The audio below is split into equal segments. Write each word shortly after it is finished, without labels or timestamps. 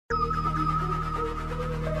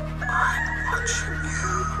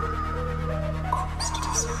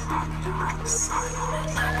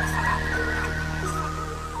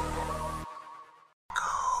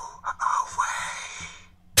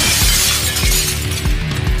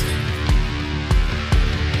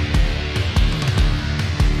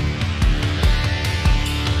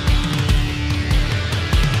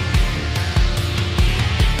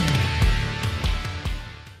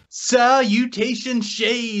Salutations,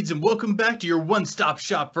 Shades, and welcome back to your one-stop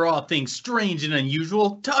shop for all things strange and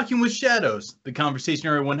unusual, Talking with Shadows, the conversation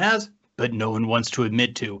everyone has, but no one wants to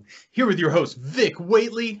admit to. Here with your hosts, Vic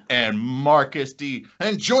Waitley and Marcus D.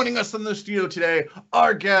 And joining us in the studio today,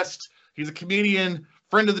 our guest. He's a comedian,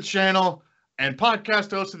 friend of the channel, and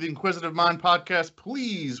podcast host of the Inquisitive Mind podcast.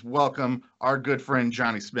 Please welcome our good friend,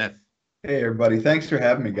 Johnny Smith. Hey, everybody. Thanks for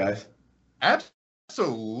having me, guys.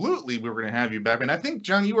 Absolutely, we were going to have you back. And I think,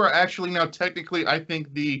 John, you are actually now technically, I think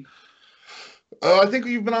you've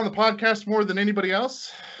been on the podcast more than anybody else.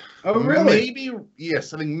 Oh, really? Maybe,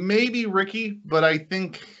 yes. I think maybe Ricky, but I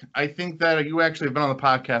think that you actually have been on the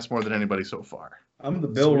podcast more than anybody so far. I'm the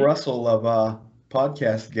Bill Russell of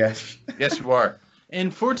podcast guests. Yes, you are.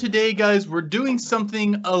 And for today, guys, we're doing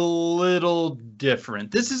something a little different.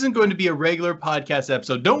 This isn't going to be a regular podcast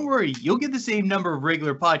episode. Don't worry, you'll get the same number of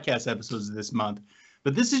regular podcast episodes this month.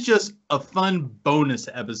 But this is just a fun bonus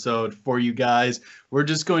episode for you guys. We're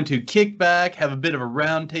just going to kick back, have a bit of a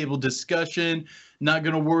roundtable discussion, not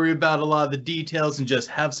going to worry about a lot of the details, and just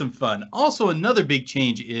have some fun. Also, another big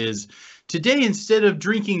change is today, instead of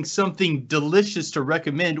drinking something delicious to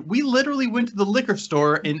recommend, we literally went to the liquor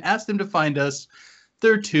store and asked them to find us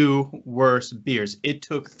their two worst beers. It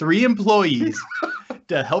took 3 employees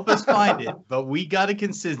to help us find it, but we got a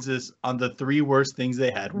consensus on the 3 worst things they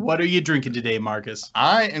had. What are you drinking today, Marcus?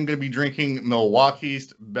 I am going to be drinking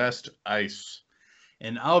Milwaukee's Best Ice.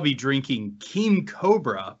 And I'll be drinking King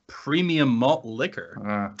Cobra Premium Malt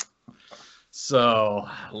Liquor. So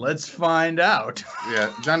let's find out.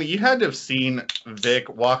 Yeah, Johnny, you had to have seen Vic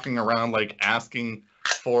walking around like asking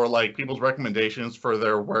for like people's recommendations for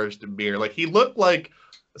their worst beer. Like he looked like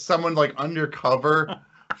someone like undercover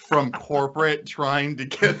from corporate trying to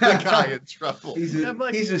get the guy in trouble.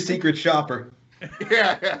 He's a secret shopper.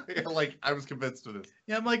 Yeah, like I was convinced of this.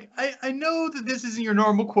 Yeah, I'm like, I know that this isn't your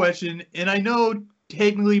normal question, and I know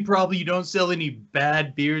technically probably you don't sell any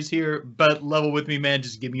bad beers here, but level with me, man.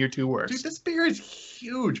 Just give me your 2 worst. Dude, this beer is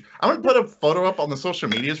huge. I'm going to put a photo up on the social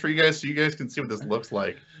medias for you guys so you guys can see what this looks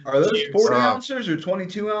like. Are those 40 ounces or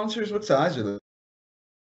 22 ounces? What size are those?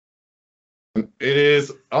 It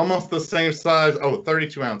is almost the same size. Oh,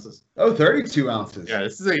 32 ounces. Oh, 32 ounces. Yeah,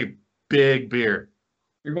 this is a big beer.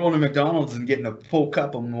 You're going to McDonald's and getting a full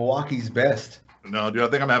cup of Milwaukee's Best. No, dude, I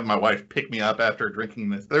think I'm having my wife pick me up after drinking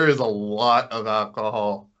this. There is a lot of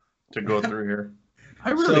alcohol to go through here. I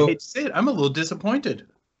really hate to say it. I'm a little disappointed.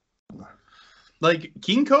 Like,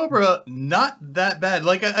 King Cobra, not that bad.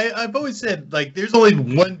 Like, I've always said, like, there's only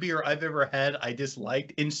one beer I've ever had I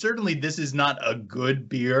disliked, and certainly this is not a good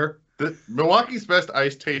beer. The Milwaukee's Best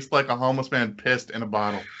Ice tastes like a homeless man pissed in a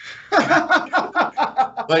bottle.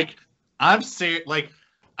 Like, I'm serious. Like,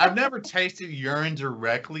 I've never tasted urine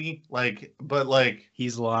directly, but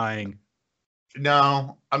he's lying.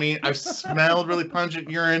 No, I mean, I've smelled really pungent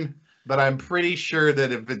urine, but I'm pretty sure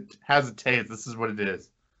that if it has a taste, this is what it is.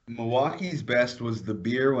 Milwaukee's Best was the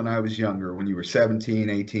beer when I was younger, when you were 17,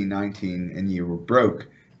 18, 19, and you were broke.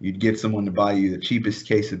 You'd get someone to buy you the cheapest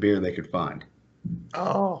case of beer they could find.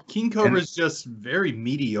 Oh, King Cobra is just very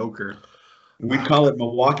mediocre. We'd call it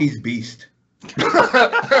Milwaukee's Beast.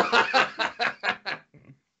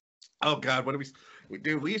 Oh God, what do we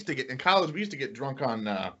do? We used to get in college. We used to get drunk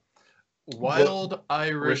on Wild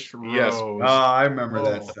Irish Rose. Yes. I remember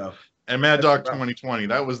that stuff. And Mad Dog 2020.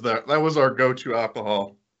 That was our go-to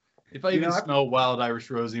alcohol. If I even smell Wild Irish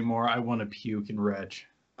Rose anymore, I want to puke and retch.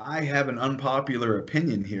 I have an unpopular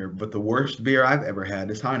opinion here, but the worst beer I've ever had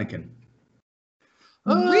is Heineken.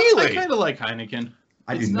 Really? I kind of like Heineken.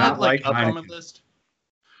 I it's do not like up Heineken. on my list.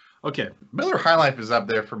 Okay. Miller High Life is up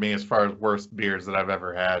there for me as far as worst beers that I've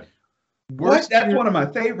ever had. What? That's one of my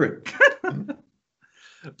favorite.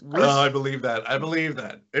 I believe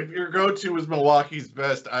that. If your go-to is Milwaukee's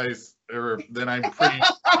Best Ice, then I'm pretty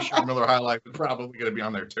sure Miller High Life is probably going to be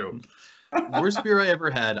on there too. Worst beer I ever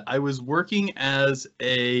had. I was working as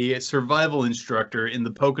a survival instructor in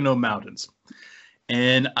the Pocono Mountains.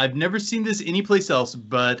 And I've never seen this anyplace else,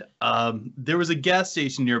 but there was a gas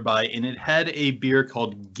station nearby, and it had a beer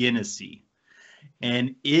called Guinnessy.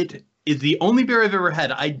 And it is the only beer I've ever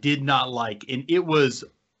had I did not like. And it was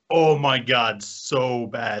Oh my God, so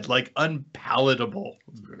bad. Like unpalatable.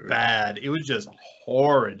 Bad. It was just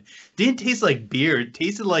horrid. Didn't taste like beer. It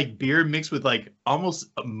tasted like beer mixed with like almost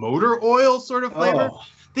a motor oil sort of flavor. Oh,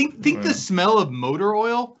 Think Yeah. the smell of motor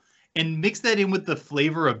oil and mix that in with the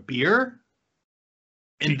flavor of beer.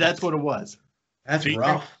 And that's what it was. that's Do you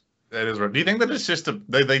rough. That is right. Do you think that it's just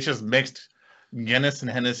they just mixed Guinness and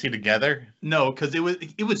Hennessy together? No, because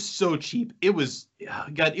it was so cheap. It was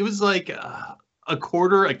God, it was like a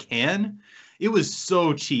quarter a can. It was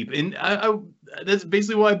so cheap, and I that's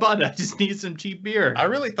basically why I bought it. I just needed some cheap beer. I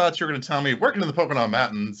really thought you were going to tell me working in the Pocono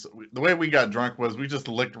Mountains, the way we got drunk was we just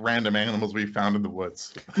licked random animals we found in the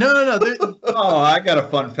woods. No. Oh, I got a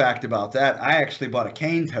fun fact about that. I actually bought a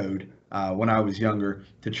cane toad when I was younger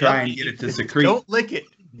to try and get it to secrete. Don't lick it.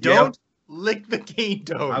 Don't lick the cane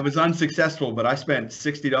toad. I was unsuccessful, but I spent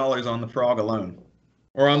 $60 on the frog alone,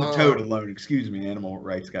 or on the toad alone. Excuse me, animal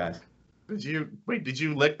rights guys. Did you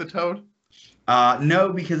lick the toad?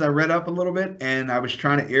 No, because I read up a little bit and I was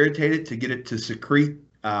trying to irritate it to get it to secrete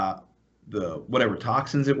the whatever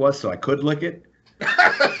toxins it was, so I could lick it.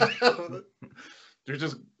 You're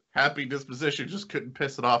just happy disposition, just couldn't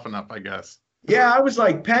piss it off enough, I guess. Yeah, I was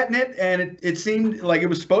like petting it, and it seemed like it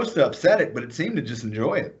was supposed to upset it, but it seemed to just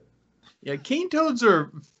enjoy it. Yeah, cane toads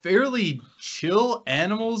are fairly chill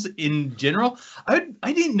animals in general. I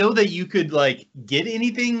didn't know that you could like get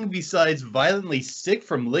anything besides violently sick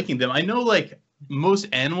from licking them. I know like most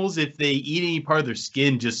animals, if they eat any part of their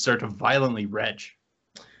skin, just start to violently retch.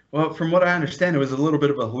 Well, from what I understand, it was a little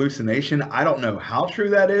bit of a hallucination. I don't know how true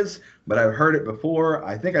that is, but I've heard it before.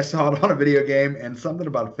 I think I saw it on a video game and something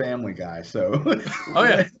about a Family Guy. So, Oh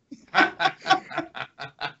yeah.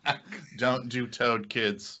 Don't do toad,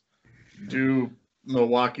 kids. Do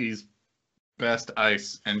Milwaukee's best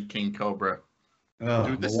ice and King Cobra. Oh,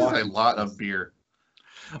 Dude, this Milwaukee. is a lot of beer.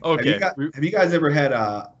 Okay. Have you guys ever had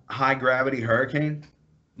a high gravity hurricane?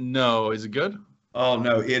 No, is it good? Oh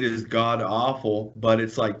no, it is god awful, but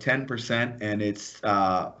it's like 10% and it's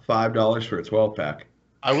 $5 for a 12 pack.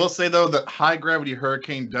 I will say though that high gravity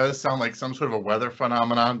hurricane does sound like some sort of a weather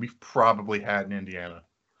phenomenon we've probably had in Indiana.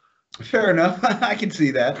 Fair enough. I can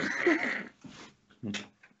see that.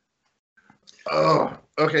 Oh,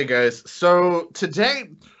 okay, guys. So today,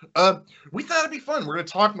 we thought it'd be fun. We're going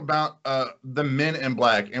to talk about the Men in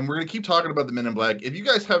Black, and we're going to keep talking about the Men in Black. If you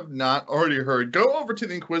guys have not already heard, go over to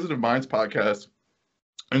the Inquisitive Minds podcast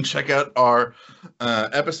and check out our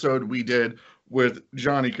episode we did with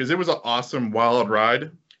Johnny, because it was an awesome, wild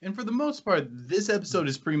ride. And for the most part, this episode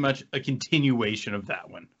is pretty much a continuation of that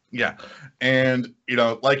one. Yeah, and you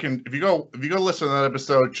know, like if you go listen to that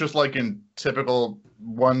episode, just like in typical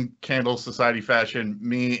One Candle Society fashion,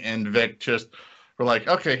 me and Vic just were like,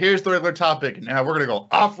 okay, here's the regular topic, and now we're gonna go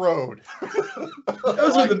off road.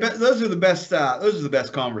 Those are the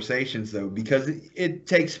best conversations though, because it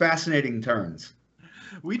takes fascinating turns.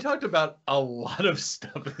 We talked about a lot of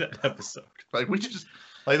stuff in that episode. Like we just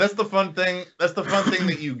like that's the fun thing. That's the fun thing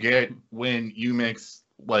that you get when you mix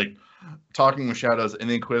like Talking with Shadows and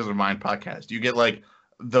the Inquisitive Mind podcast. You get like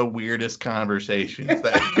the weirdest conversations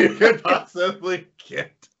that you could possibly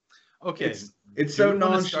get. Okay. It's Do so you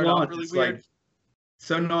wanna start off nonchalant. really It's weird? like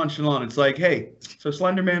so nonchalant. It's like, hey, so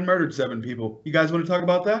Slender Man murdered 7 people. You guys want to talk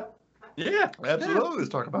about that? Yeah. Absolutely, let's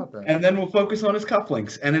talk about that. And then we'll focus on his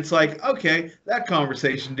cufflinks. And it's like, okay, that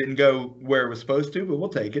conversation didn't go where it was supposed to, but we'll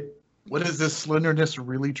take it. What is this slenderness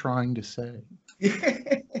really trying to say?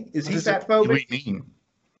 Is he What fat do phobic? we mean?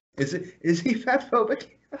 Is he fat phobic?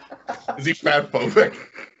 Is he fat phobic?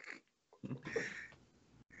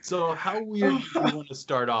 So how weird do you want to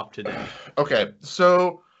start off today? Okay,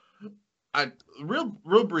 so real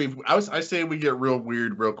brief. I say we get real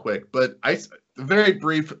weird real quick, but very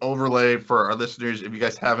brief overlay for our listeners. If you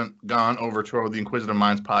guys haven't gone over to the Inquisitive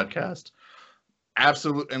Minds podcast,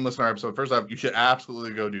 absolutely, and listen to our episode. First off, you should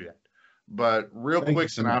absolutely go do that. But real Thank quick you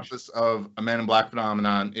so much. synopsis of a Man in Black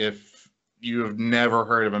phenomenon. If you have never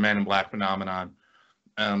heard of a Man in Black phenomenon,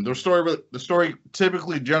 the story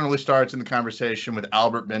typically generally starts in the conversation with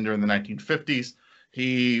Albert Bender in the 1950s.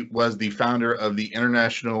 He was the founder of the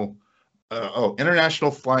International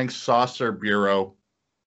Flying Saucer Bureau.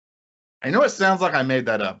 I know it sounds like I made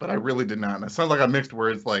that up, but I really did not. And it sounds like I mixed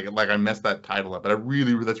words, like I messed that title up. But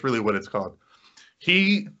that's really what it's called.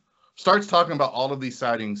 He starts talking about all of these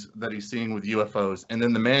sightings that he's seeing with UFOs, and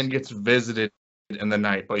then the man gets visited in the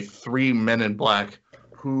night by 3 men in black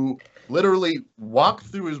who literally walk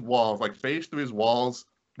through his walls, like phase through his walls,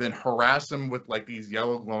 then harass him with like these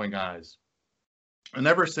yellow glowing eyes. And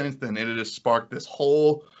ever since then, it has sparked this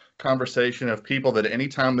whole conversation of people that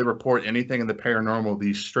anytime they report anything in the paranormal,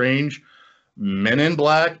 these strange Men in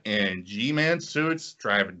black in G-Man suits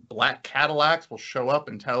driving black Cadillacs will show up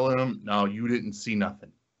and tell him, no, you didn't see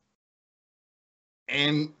nothing.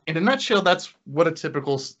 And in a nutshell, that's what the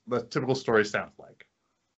typical story sounds like.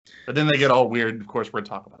 But then they get all weird. Of course, we're going to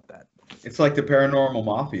talk about that. It's like the paranormal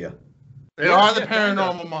mafia. They are the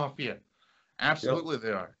paranormal mafia. Absolutely,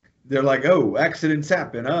 they are. They're like, oh, accidents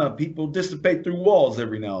happen. People dissipate through walls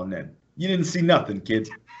every now and then. You didn't see nothing, kid.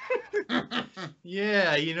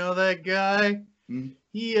 Yeah, you know that guy? Hmm.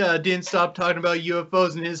 He didn't stop talking about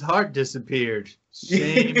UFOs and his heart disappeared.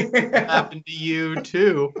 Same happened to you,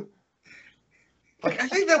 too. Like, I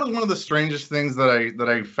think that was one of the strangest things that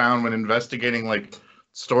I found when investigating like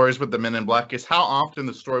stories with the Men in Black is how often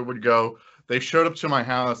the story would go. They showed up to my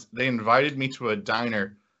house. They invited me to a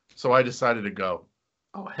diner, so I decided to go.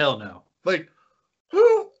 Oh, hell no. Like,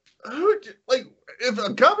 who, like, if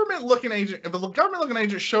a government-looking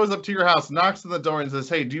agent shows up to your house, knocks on the door, and says,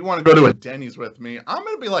 "Hey, do you want to go to a Denny's with me?" I'm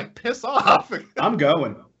gonna be like, piss off. I'm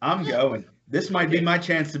going. This might be my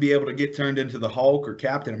chance to be able to get turned into the Hulk or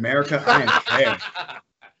Captain America. I am there.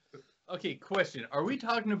 Okay, question. Are we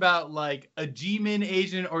talking about like a G-Men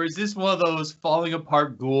agent, or is this one of those falling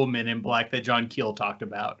apart ghoul Men in Black that John Keel talked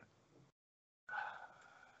about?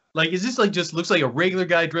 Like, is this like just looks like a regular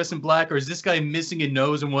guy dressed in black, or is this guy missing a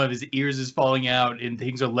nose and one of his ears is falling out and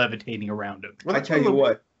things are levitating around him? I tell you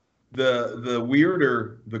what, the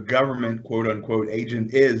weirder the government quote unquote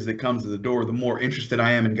agent is that comes to the door, the more interested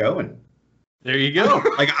I am in going. There you go.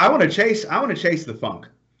 Like I want to chase the funk.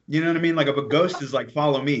 You know what I mean? Like if a ghost is like,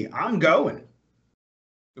 follow me, I'm going.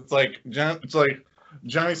 It's like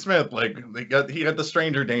Johnny Smith, like he had the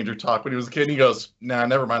stranger danger talk when he was a kid. And he goes, "Nah,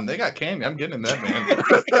 never mind. They got candy. I'm getting in that,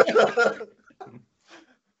 man."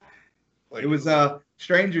 Like, It was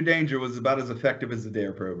Stranger Danger was about as effective as the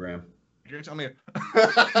Dare program. You're telling me,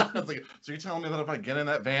 it's like, so you're telling me that if I get in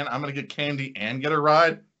that van, I'm gonna get candy and get a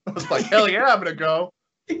ride? I was like, hell yeah, I'm gonna go.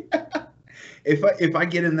 If I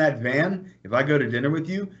get in that van, if I go to dinner with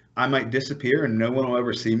you, I might disappear and no one will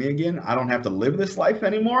ever see me again. I don't have to live this life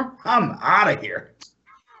anymore. I'm out of here.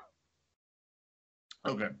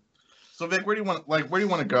 Okay. So Vic, where do you want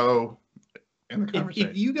to go in the conversation?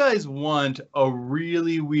 If you guys want a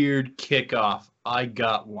really weird kickoff, I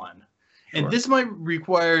got one. Sure. And this might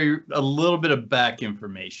require a little bit of back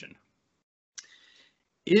information.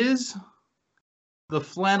 Is the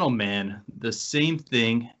Flannel Man the same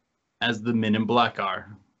thing as the Men in Black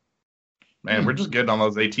are? Man, we're just getting on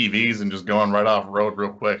those ATVs and just going right off road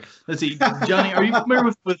real quick. Let's see. Johnny, are you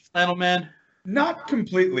familiar with Flannel Man? Not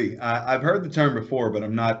completely. I've heard the term before, but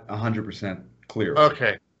I'm not 100% clear.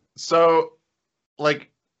 Okay. So, like,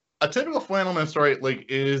 a typical flannel man story, like,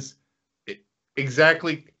 is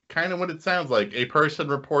exactly kind of what it sounds like. A person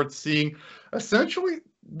reports seeing essentially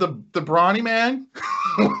the Brawny Man,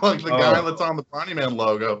 like the guy that's on the Brawny Man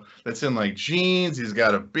logo, that's in like jeans, he's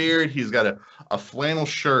got a beard, he's got a flannel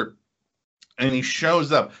shirt, and he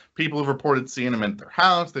shows up. People have reported seeing him at their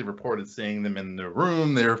house, they've reported seeing them in their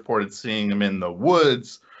room, they reported seeing him in the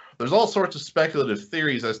woods. There's all sorts of speculative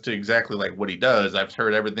theories as to exactly like what he does. I've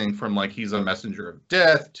heard everything from like he's a messenger of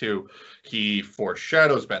death to he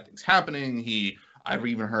foreshadows bad things happening. I've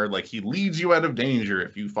even heard like he leads you out of danger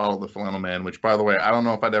if you follow the Flannel Man, which, by the way, I don't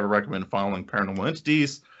know if I'd ever recommend following paranormal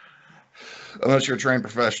entities unless you're a trained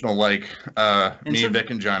professional like me,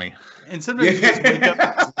 Vic, and Johnny. And sometimes you just wake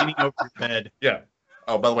up leaning over your bed. Yeah.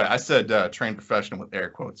 Oh, by the way, I said trained professional with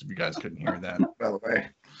air quotes if you guys couldn't hear that, by the way.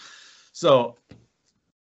 So,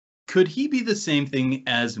 could he be the same thing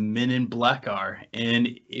as Men in Black are?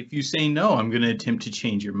 And if you say no, I'm going to attempt to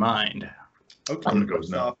change your mind. Okay, I'm gonna go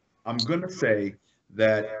first no. off, I'm going to say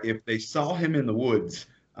that if they saw him in the woods,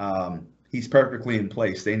 he's perfectly in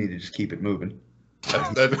place. They need to just keep it moving.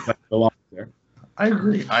 That, Belongs there. I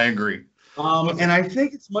agree. And I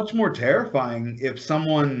think it's much more terrifying if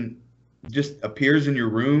someone just appears in your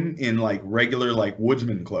room in like regular like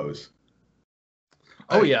woodsman clothes.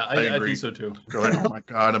 Oh, yeah, I agree. think so, too. Go ahead. Oh, my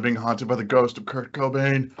God, I'm being haunted by the ghost of Kurt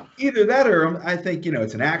Cobain. Either that or I think,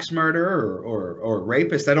 it's an axe murderer or a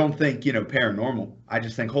rapist. I don't think, paranormal. I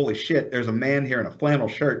just think, holy shit, there's a man here in a flannel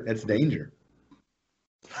shirt. That's danger.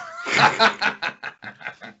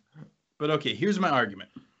 But okay, here's my argument.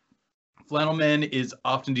 Flannel Man is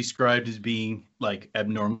often described as being like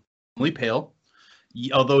abnormally pale.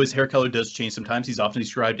 Although his hair color does change sometimes, he's often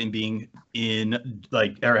described in being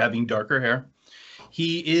or having darker hair.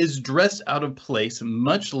 He is dressed out of place,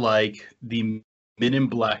 much like the Men in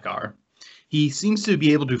Black are. He seems to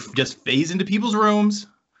be able to just phase into people's rooms,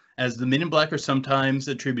 as the Men in Black are sometimes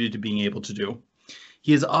attributed to being able to do.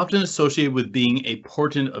 He is often associated with being a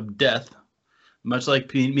portent of death, much like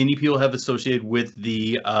many people have associated with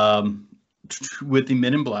the with the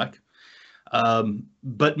Men in Black.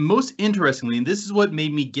 But most interestingly, and this is what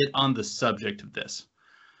made me get on the subject of this,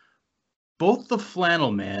 both the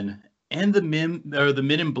Flannel Man and the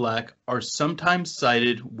Men in Black are sometimes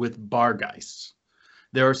cited with Bargheists.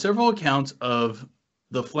 There are several accounts of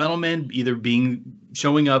the Flannel Man either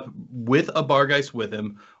showing up with a Bargheist with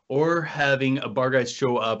him, or having a Bargheist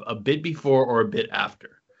show up a bit before or a bit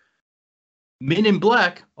after. Men in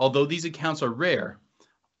Black, although these accounts are rare,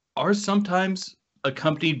 are sometimes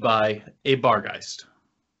accompanied by a Bargheist,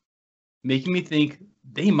 making me think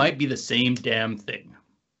they might be the same damn thing.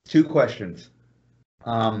 2 questions.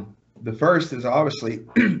 The first is obviously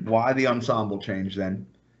why the ensemble change then?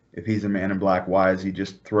 If he's a Man in Black, why is he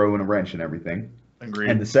just throwing a wrench and everything? Agreed.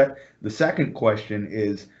 And the second question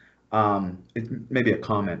is, it's maybe a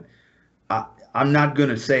comment. I'm not going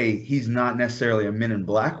to say he's not necessarily a Men in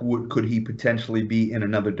Black. Could he potentially be in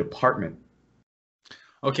another department?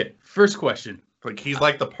 Okay, first question. Like he's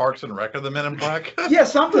like the Parks and Rec of the Men in Black? Yeah,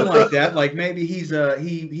 something like that. Like maybe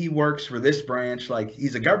he works for this branch. Like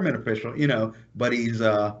he's a government official, but he's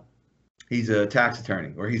a tax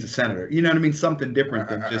attorney or he's a senator. You know what I mean? Something different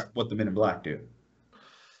than just what the Men in Black do.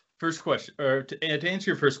 First question, or to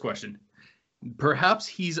answer your first question, perhaps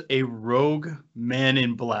he's a rogue Man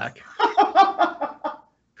in Black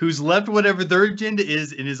who's left whatever their agenda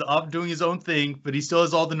is and is off doing his own thing, but he still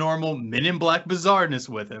has all the normal Men in Black bizarreness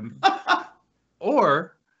with him.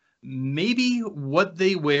 Or maybe what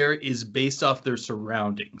they wear is based off their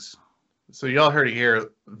surroundings. So y'all heard it here.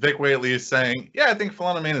 Vic Whaley is saying, yeah, I think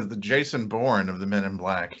Flannel Man is the Jason Bourne of the Men in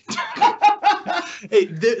Black. Hey,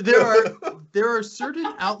 there are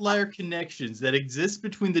certain outlier connections that exist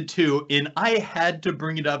between the two, and I had to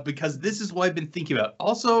bring it up because this is what I've been thinking about.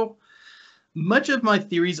 Also, much of my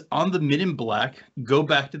theories on the Men in Black go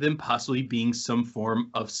back to them possibly being some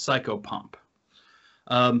form of psychopomp.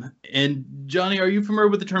 And Johnny, are you familiar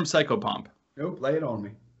with the term psychopomp? Nope, lay it on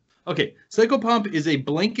me. Okay, psychopomp is a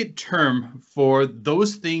blanket term for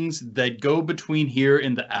those things that go between here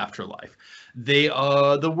and the afterlife.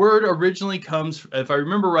 The word originally comes, if I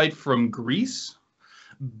remember right, from Greece,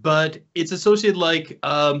 but it's associated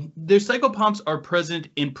their psychopomps are present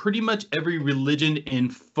in pretty much every religion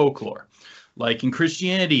and folklore. Like in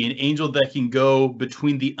Christianity, an angel that can go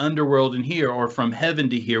between the underworld and here, or from heaven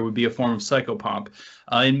to here, would be a form of psychopomp.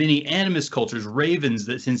 In many animist cultures, ravens,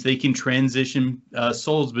 that since they can transition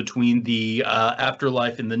souls between the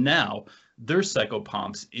afterlife and the now, they're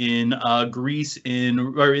psychopomps. In Greece, in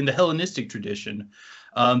the Hellenistic tradition,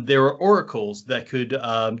 there are oracles that could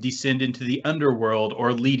descend into the underworld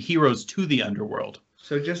or lead heroes to the underworld.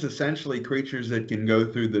 So just essentially creatures that can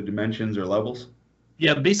go through the dimensions or levels?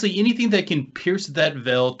 Yeah, basically anything that can pierce that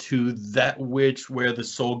veil to that where the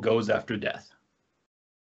soul goes after death.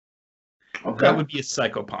 Okay. That would be a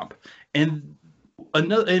psychopomp. And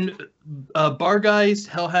Bargheist,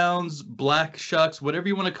 Hellhounds, Black Shucks, whatever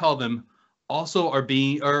you want to call them, also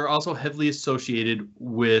are also heavily associated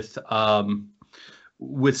with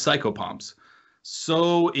psychopomps.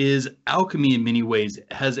 So is alchemy in many ways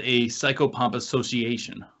has a psychopomp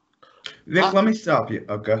association. Vic, let me stop you.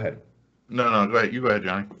 Oh, go ahead. No, go ahead. You go ahead,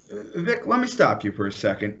 Johnny. Vic, let me stop you for a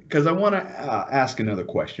second because I want to ask another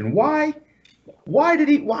question. Why would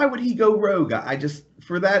he go rogue?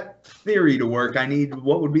 For that theory to work,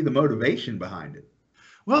 what would be the motivation behind it?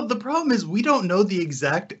 Well, the problem is we don't know the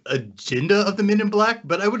exact agenda of the Men in Black,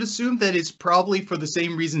 but I would assume that it's probably for the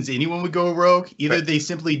same reasons anyone would go rogue. Either they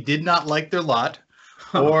simply did not like their lot,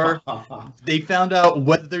 or they found out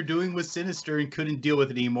what they're doing was sinister and couldn't deal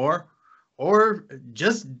with it anymore, or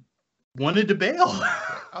just wanted to bail.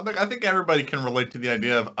 I think everybody can relate to the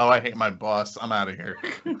idea of, I hate my boss, I'm out of here.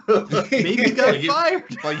 Maybe you got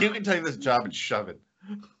fired. Like you can take this job and shove it.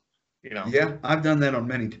 Yeah, I've done that on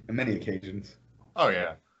many occasions. Oh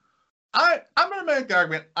yeah. I'm gonna make the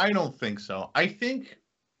argument. I don't think so. I think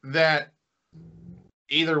that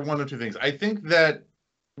either one of two things. I think that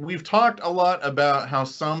we've talked a lot about how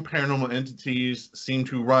some paranormal entities seem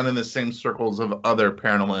to run in the same circles of other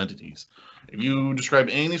paranormal entities. If you describe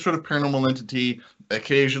any sort of paranormal entity,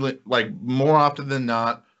 occasionally, like more often than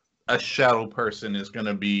not, a shadow person is going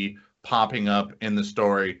to be popping up in the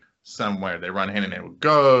story somewhere. They run hand in hand with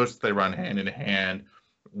ghosts. They run hand in hand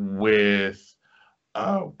with,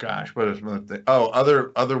 other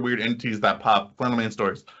weird entities that pop, Flannel Man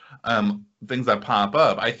stories, things that pop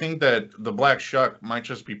up. I think that the Black Shuck might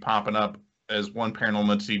just be popping up as one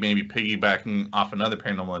paranormal entity, maybe piggybacking off another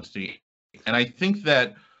paranormal entity. And I think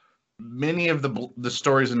that many of the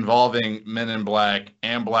stories involving Men in Black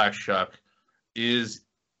and Black Shuck is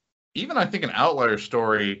even, I think, an outlier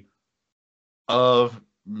story of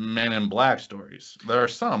Men in Black stories. There are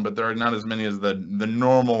some, but there are not as many as the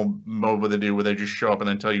normal mode they do, where they just show up and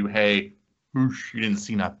then tell you, "Hey, whoosh, you didn't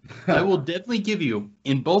see nothing." I will definitely give you,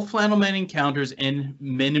 in both Flannel Man encounters and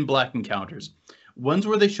Men in Black encounters, ones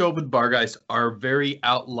where they show up with Bargeist are very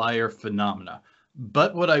outlier phenomena.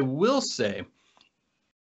 But what I will say,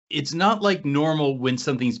 it's not like normal when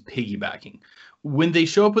something's piggybacking. When they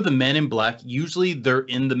show up with a Man in Black, usually they're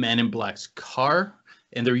in the Man in Black's car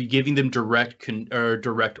and they're giving them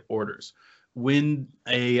direct orders. When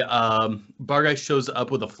a Bargeist shows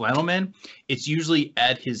up with a Flannel Man, it's usually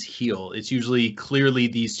at his heel. It's usually clearly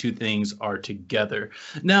these two things are together.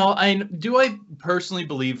 Now, I personally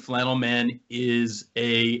believe Flannel Man is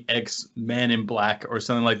a ex-Man in Black or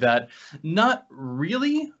something like that? Not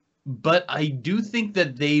really, but I do think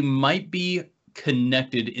that they might be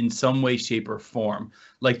connected in some way, shape, or form.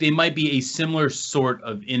 Like they might be a similar sort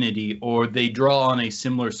of entity, or they draw on a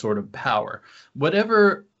similar sort of power.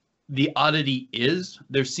 Whatever the oddity is,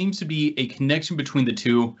 there seems to be a connection between the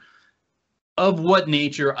two. Of what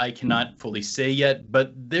nature, I cannot fully say yet,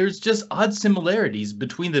 but there's just odd similarities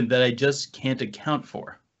between them that I just can't account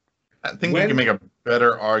for. I think you can make a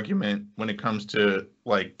better argument when it comes to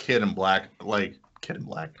like Kid in Black,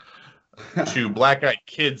 to Black-Eyed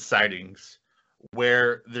Kid sightings,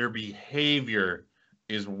 where their behavior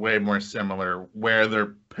is way more similar, where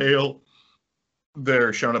they're pale,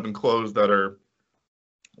 they're showing up in clothes that are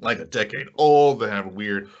like a decade old, they have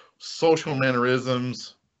weird social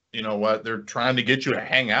mannerisms. You know what? They're trying to get you to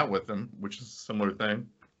hang out with them, which is a similar thing.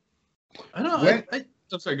 I don't know.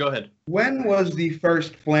 I'm sorry, go ahead. When was the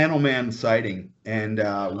first Flannel Man sighting, and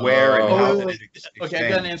where and how did it expand? Okay, I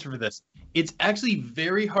got an answer for this. It's actually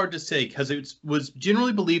very hard to say because it was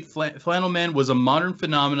generally believed Flannel Man was a modern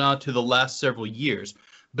phenomenon to the last several years.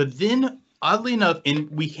 But then, oddly enough, and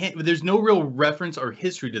there's no real reference or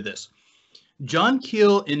history to this. John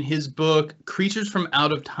Keel, in his book Creatures from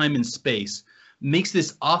Out of Time and Space, makes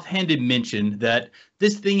this offhanded mention that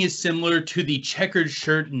this thing is similar to the checkered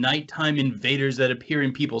shirt nighttime invaders that appear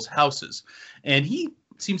in people's houses. And he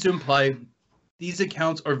seems to imply these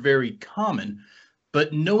accounts are very common,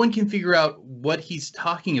 but no one can figure out what he's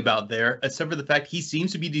talking about there, except for the fact he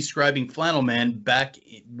seems to be describing Flannel Man back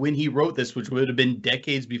when he wrote this, which would have been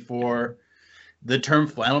decades before the term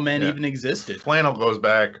Flannel Man even existed. Flannel goes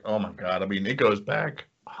back, oh my God, I mean, it goes back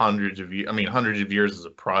hundreds of years as a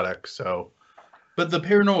product, so... But the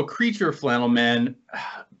paranormal creature Flannel Man,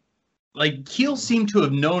 like Keel seemed to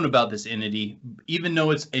have known about this entity, even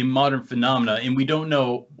though it's a modern phenomena, and we don't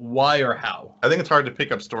know why or how. I think it's hard to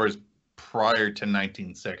pick up stories prior to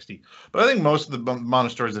 1960, but I think most of the amount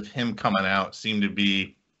of stories of him coming out seem to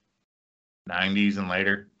be 90s and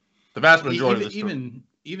later. The vast majority of the stories,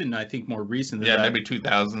 even I think more recent than that. Yeah, maybe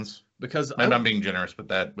 2000s. Because maybe I'm being generous with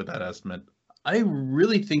that estimate. I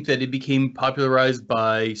really think that it became popularized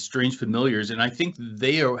by Strange Familiars, and I think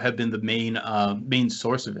they have been the main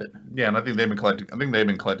source of it. Yeah, and I think they've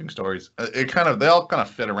been collecting stories. They all kind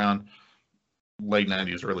of fit around late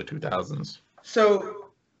 90s, early 2000s.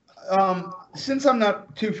 So, since I'm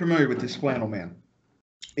not too familiar with this Flannel Man,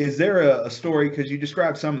 is there a story? Because you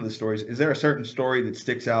described some of the stories. Is there a certain story that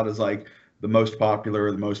sticks out as like the most popular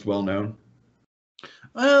or the most well known?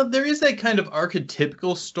 There is that kind of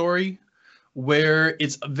archetypical story where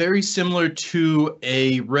it's very similar to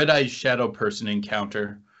a red-eyed shadow person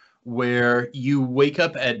encounter, where you wake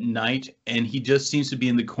up at night and he just seems to be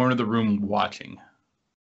in the corner of the room watching.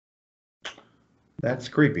 That's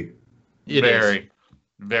creepy. Very.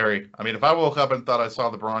 I mean, if I woke up and thought I saw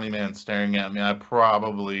the Brawny Man staring at me, I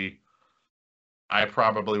probably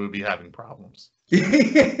would be having problems.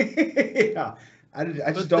 Yeah.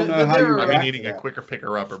 I just don't know how you. I'd be needing a quicker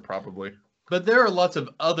picker-upper, probably. But there are lots of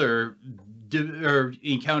other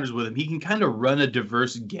encounters with him. He can kind of run a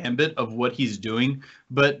diverse gambit of what he's doing,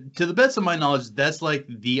 but to the best of my knowledge, that's like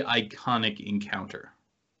the iconic encounter.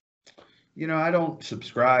 You know, I don't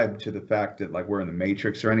subscribe to the fact that like we're in the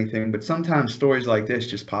Matrix or anything, but sometimes stories like this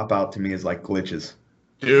just pop out to me as like glitches.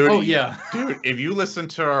 Dude, oh yeah, dude. If you listen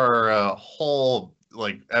to our whole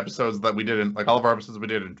like episodes that we did in like all of our episodes we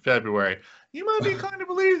did in February, you might be inclined to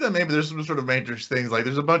believe that maybe there's some sort of Matrix things. Like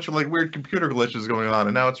there's a bunch of like weird computer glitches going on,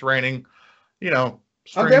 and now it's raining. You know,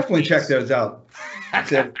 I'll definitely check those out.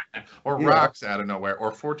 Or rocks out of nowhere,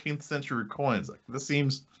 or 14th century coins. Like this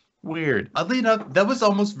seems weird. Oddly enough, that was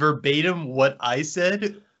almost verbatim what I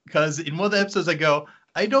said, because in one of the episodes I go,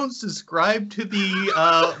 I don't subscribe to the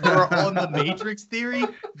we're all in the Matrix theory,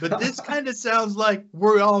 but this kind of sounds like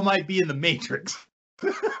we all might be in the Matrix.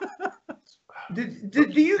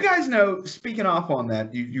 Do you guys know, speaking off on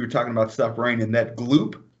that, you were talking about stuff raining, that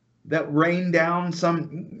gloop that rained down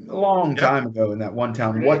a long time ago in that one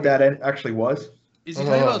town. What that actually was? Is he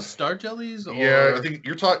talking about star jellies? Or... Yeah, I think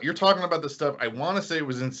you're talking about the stuff. I want to say it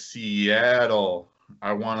was in Seattle.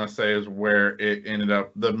 I want to say is where it ended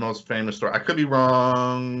up. The most famous story. I could be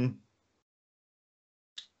wrong.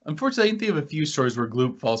 Unfortunately, I can think of a few stories where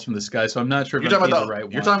gloop falls from the sky, so I'm not sure if You're I'm talking about the right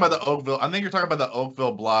one. You're talking about the Oakville. I think you're talking about the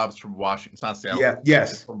Oakville blobs from Washington. It's not Seattle. Yeah.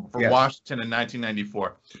 Yes. From yes. Washington in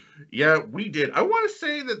 1994. Yeah, we did. I want to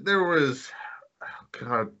say that there was,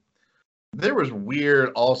 there was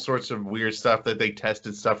all sorts of weird stuff that they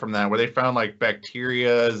tested stuff from that, where they found like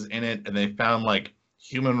bacterias in it, and they found like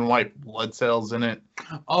human white blood cells in it.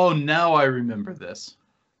 Oh, now I remember this.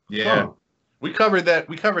 Yeah. Huh. We covered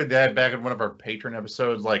that back in one of our patron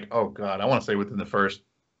episodes. Like, oh god, I want to say within the first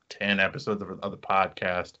 10 episodes of the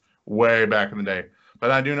podcast, way back in the day.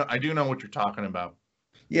 But I do know what you're talking about.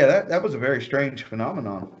 Yeah, that was a very strange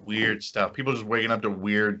phenomenon. Weird stuff. People just waking up to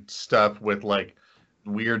weird stuff with like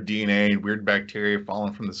weird DNA, weird bacteria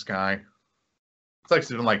falling from the sky. It's like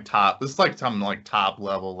something like top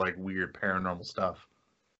level, like weird paranormal stuff.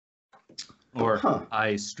 Or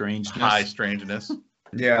high strangeness. High strangeness.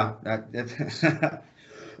 Yeah.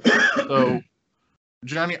 So,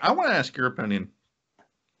 Johnny, I want to ask your opinion.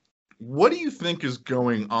 What do you think is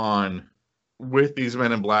going on with these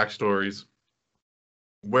Men in Black stories,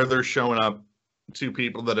 where they're showing up to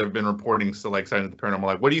people that have been reporting signs of the paranormal?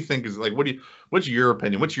 Like, what do you think is like? What's your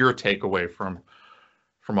opinion? What's your takeaway from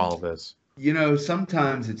all of this?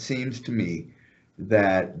 Sometimes it seems to me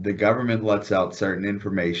that the government lets out certain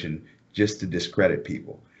information just to discredit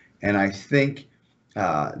people, and I think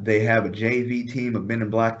they have a JV team of Men in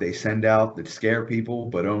Black they send out that scare people,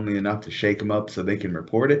 but only enough to shake them up so they can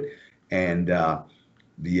report it. And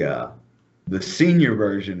the senior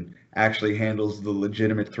version actually handles the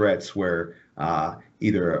legitimate threats where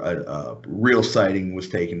either a real sighting was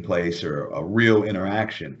taking place or a real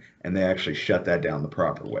interaction, and they actually shut that down the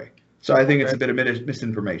proper way. So I think it's a bit of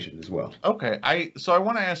misinformation as well. Okay, I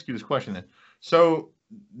want to ask you this question then. So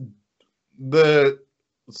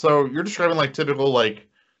you're describing like typical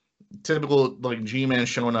G-man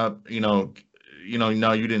showing up, no,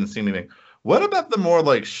 you didn't see anything. What about the more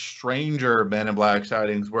like stranger Men in Black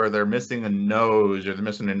sightings where they're missing a nose or they're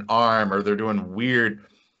missing an arm or they're doing weird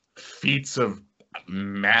feats of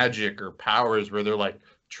magic or powers where they're like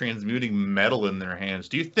transmuting metal in their hands?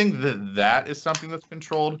 Do you think that is something that's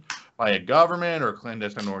controlled by a government or a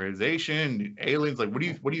clandestine organization, aliens? Like, what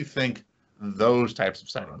do you think those types of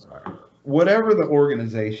sightings are? Whatever the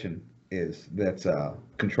organization is that's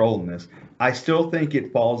controlling this, I still think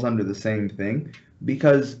it falls under the same thing,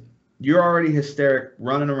 because you're already hysteric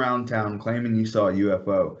running around town claiming you saw a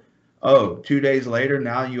UFO. Oh, 2 days later,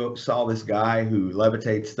 now you saw this guy who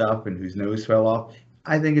levitates stuff and whose nose fell off.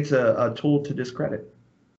 I think it's a tool to discredit.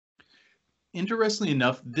 Interestingly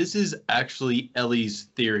enough, this is actually Ellie's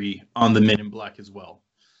theory on the Men in Black as well.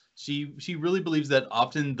 She really believes that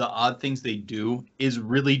often the odd things they do is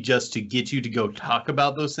really just to get you to go talk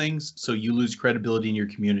about those things, so you lose credibility in your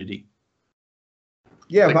community.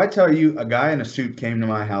 Yeah, if I tell you a guy in a suit came to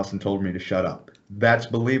my house and told me to shut up, that's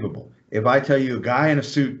believable. If I tell you a guy in a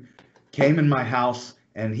suit came in my house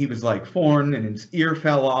and he was like foreign and his ear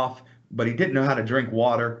fell off, but he didn't know how to drink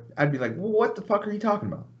water, I'd be like, well, what the fuck are you talking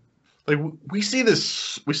about? Like, we see this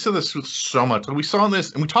so much. We saw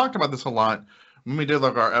this, and we talked about this a lot when we did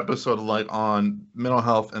like our episode like on mental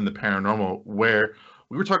health and the paranormal, where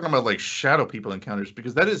we were talking about like shadow people encounters,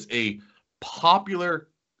 because that is a popular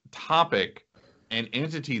topic and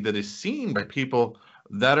entity that is seen by people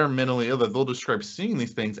that are mentally ill, that they'll describe seeing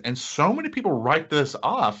these things. And so many people write this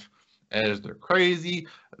off as they're crazy.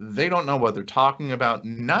 They don't know what they're talking about,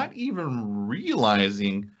 not even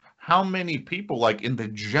realizing how many people like in the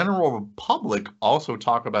general public also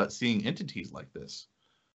talk about seeing entities like this.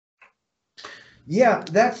 Yeah,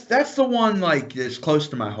 that's the one like that's close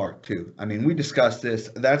to my heart too. I mean, we discussed this.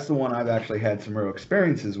 That's the one I've actually had some real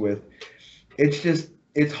experiences with.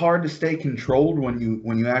 It's hard to stay controlled when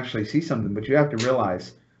you actually see something, but you have to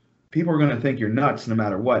realize people are going to think you're nuts no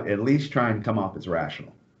matter what. At least try and come off as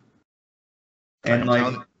rational. And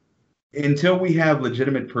like until we have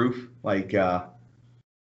legitimate proof, like I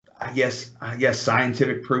guess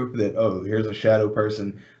scientific proof that, oh, here's a shadow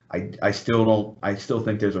person, I still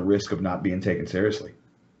think there's a risk of not being taken seriously.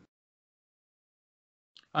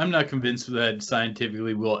 I'm not convinced that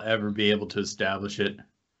scientifically we'll ever be able to establish it.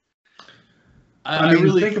 I mean,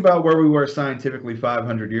 really think about where we were scientifically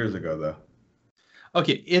 500 years ago, though.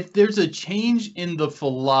 Okay, if there's a change in the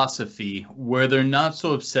philosophy where they're not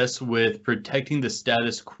so obsessed with protecting the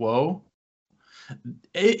status quo,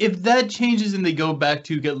 If that changes and they go back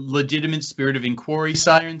to get legitimate spirit of inquiry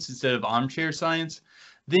science instead of armchair science,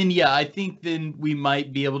 then yeah, I think then we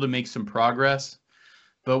might be able to make some progress.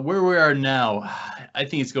 But where we are now, I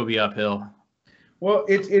think it's going to be uphill. Well,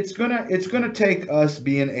 it's gonna take us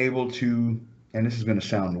being able to, and this is gonna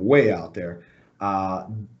sound way out there,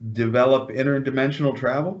 develop interdimensional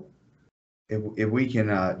travel. If we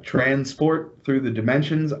can transport through the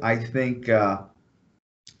dimensions, I think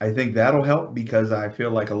that'll help because I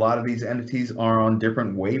feel like a lot of these entities are on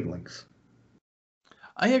different wavelengths.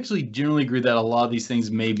 I actually generally agree that a lot of these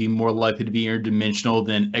things may be more likely to be interdimensional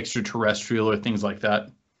than extraterrestrial or things like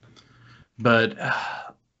that. But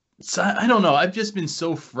so, I don't know. I've just been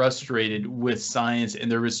so frustrated with science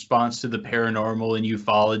and their response to the paranormal and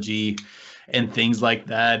ufology and things like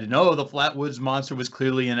that. And oh, the Flatwoods Monster was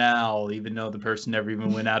clearly an owl, even though the person never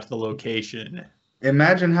even went out to the location.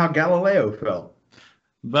 Imagine how Galileo felt.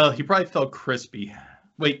 Well, he probably felt crispy.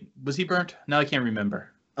 Wait, was he burnt? No, I can't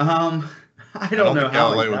remember. I don't know think how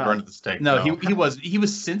Galileo he was died. burned at the stake. No, he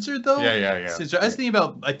was censored though. Yeah. Censored. I was thinking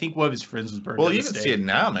about. I think one of his friends was burned. Well, at you the can stake. see it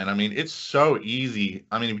now, man. I mean, it's so easy.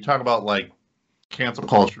 I mean, if you talk about like cancel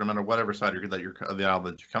culture, no matter whatever side of the aisle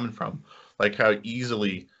that you're coming from, like how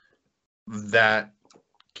easily that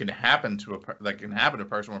can happen to a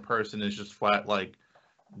person when a person is just flat like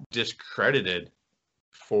discredited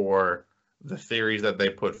for the theories that they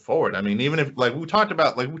put forward. I mean, even if like we talked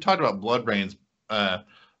about blood brains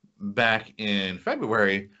back in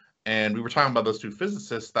February, and we were talking about those two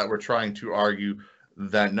physicists that were trying to argue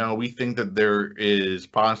that no, we think that there is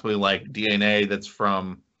possibly like DNA that's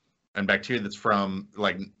from and bacteria that's from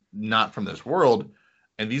like not from this world,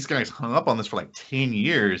 and these guys hung up on this for like 10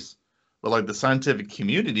 years, but like the scientific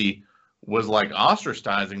community was like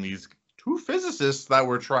ostracizing these two physicists that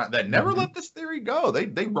were that never let this theory go.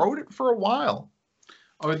 They wrote it for a while.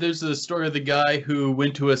 Or there's the story of the guy who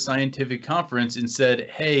went to a scientific conference and said,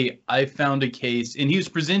 hey, I found a case. And he was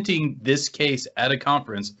presenting this case at a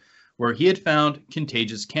conference where he had found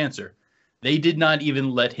contagious cancer. They did not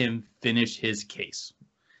even let him finish his case.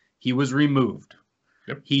 He was removed.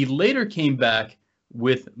 Yep. He later came back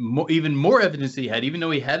with even more evidence he had, even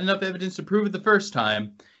though he had enough evidence to prove it the first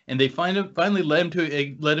time. And they finally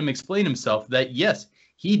let him explain himself that, yes,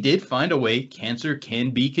 he did find a way cancer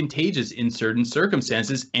can be contagious in certain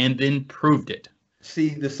circumstances and then proved it. See,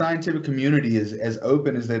 the scientific community is as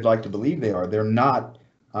open as they'd like to believe they are. They're not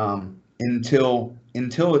until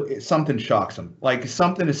something shocks them. Like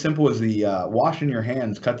something as simple as the washing your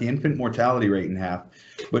hands cut the infant mortality rate in half.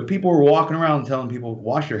 But people were walking around telling people,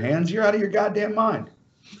 wash your hands, you're out of your goddamn mind.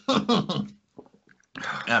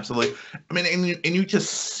 Absolutely. I mean, and you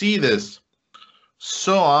just see this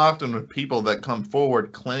so often with people that come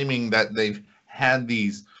forward claiming that they've had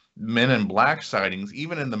these Men in Black sightings,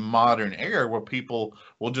 even in the modern era, where people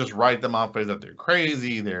will just write them off as that they're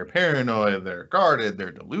crazy, they're paranoid, they're guarded,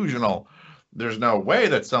 they're delusional. There's no way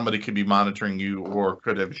that somebody could be monitoring you or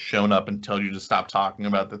could have shown up and tell you to stop talking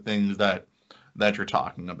about the things that you're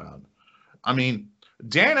talking about. I mean,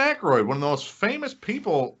 Dan Aykroyd, one of the most famous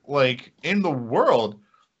people like in the world,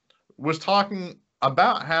 was talking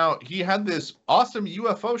about how he had this awesome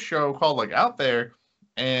UFO show called like Out There,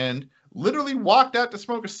 and literally walked out to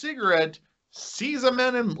smoke a cigarette, sees a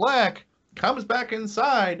Men in Black, comes back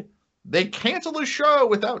inside. They cancel the show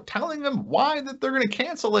without telling them why that they're going to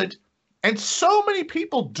cancel it. And so many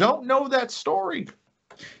people don't know that story.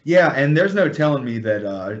 Yeah, and there's no telling me that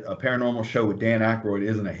a paranormal show with Dan Aykroyd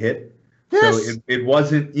isn't a hit. Yes. So it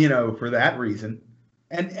wasn't, for that reason.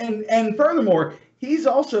 And furthermore, he's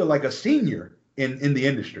also like a senior in the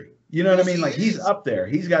industry. You know what I mean? Like he's up there.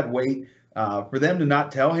 He's got weight. For them to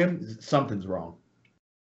not tell him, something's wrong.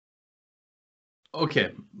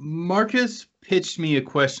 Okay, Marcus pitched me a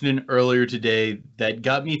question earlier today that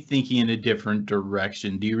got me thinking in a different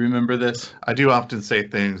direction. Do you remember this? I do often say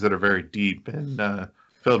things that are very deep and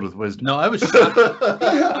filled with wisdom. No, I was shocked.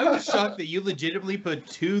 I was shocked that you legitimately put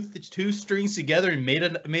two strings together and made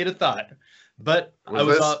a thought. But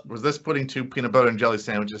was this putting two peanut butter and jelly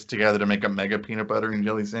sandwiches together to make a mega peanut butter and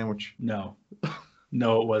jelly sandwich? No,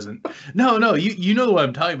 it wasn't. No, you know what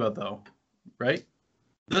I'm talking about though, right?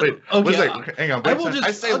 Wait, okay, hang on.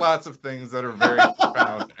 I say lots of things that are very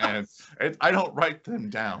profound, and I don't write them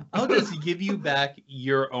down. I'll just give you back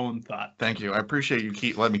your own thought. Thank you. I appreciate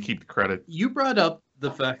you let me keep the credit. You brought up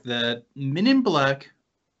the fact that Men in Black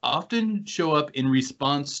often show up in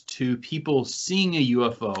response to people seeing a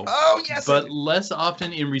UFO. Oh, yes. But less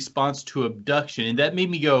often in response to abduction. And that made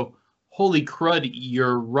me go, holy crud,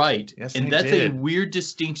 you're right. Yes, and that's a weird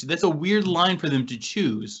distinction. That's a weird line for them to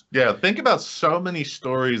choose. Yeah, think about so many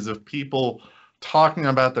stories of people talking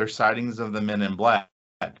about their sightings of the Men in Black.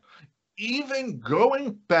 Even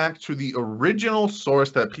going back to the original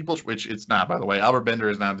source that people, which it's not, by the way, Albert Bender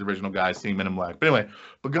is not the original guy seeing Men in Black. But anyway,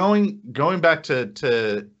 but going back to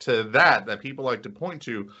that people like to point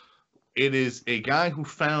to, it is a guy who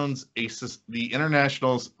founds the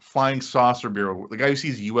International's Flying Saucer Bureau, the guy who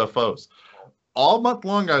sees UFOs. All month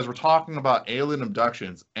long, guys, we're talking about alien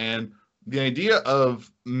abductions, and the idea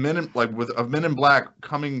of Men in Black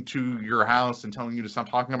coming to your house and telling you to stop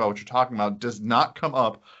talking about what you're talking about does not come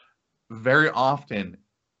up very often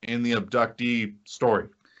in the abductee story.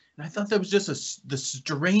 And I thought that was just the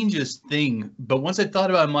strangest thing. But once I thought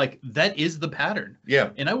about it, I'm like, that is the pattern. Yeah.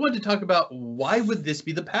 And I wanted to talk about, why would this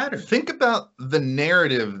be the pattern? Think about the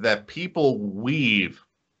narrative that people weave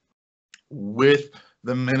with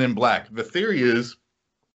the Men in Black. The theory is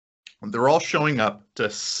they're all showing up to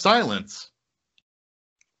silence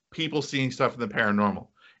people seeing stuff in the paranormal.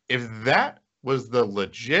 If that was the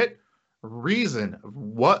legit reason of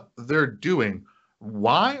what they're doing,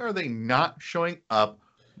 why are they not showing up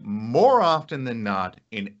more often than not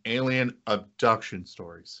in alien abduction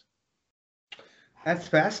stories? That's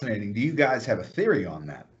fascinating. Do you guys have a theory on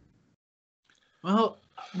that? Well,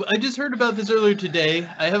 I just heard about this earlier today.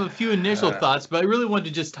 I have a few initial thoughts, but I really wanted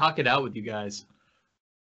to just talk it out with you guys.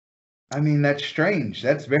 I mean, that's strange.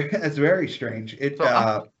 That's very strange.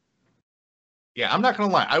 Yeah, I'm not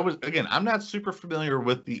gonna lie. I'm not super familiar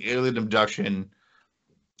with the alien abduction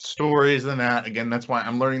stories and that. Again, that's why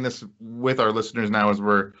I'm learning this with our listeners now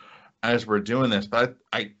as we're doing this. But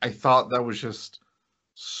I thought that was just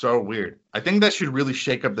so weird. I think that should really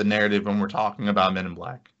shake up the narrative when we're talking about Men in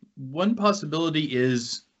Black. One possibility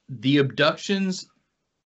is the abductions.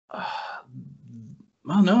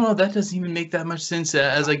 Well, no, that doesn't even make that much sense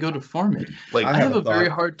as I go to form it. Like, I have a very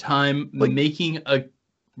hard time making a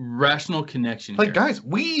rational connection. Like, guys,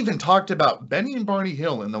 we even talked about Benny and Barney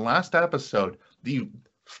Hill in the last episode, the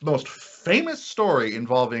most famous story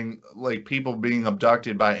involving like people being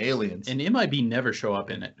abducted by aliens. And MIB never show up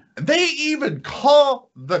in it. They even call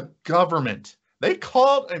the government. They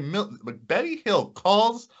called Betty Hill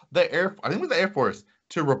calls I think it was the Air Force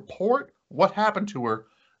to report what happened to her.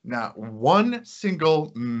 Not one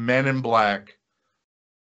single Men in Black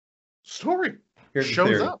story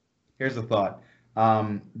shows up. Here's a thought.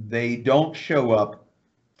 They don't show up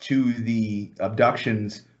to the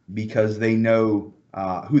abductions because they know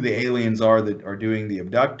who the aliens are that are doing the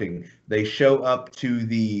abducting. They show up to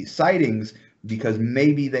the sightings because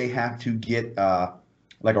maybe they have to get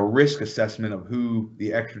like a risk assessment of who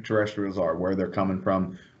the extraterrestrials are, where they're coming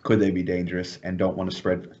from, could they be dangerous, and don't want to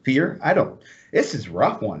spread fear. This is a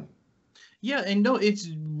rough one. Yeah, and no, it's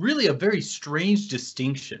really a very strange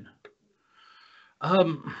distinction.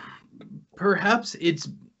 Perhaps it's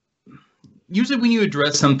usually when you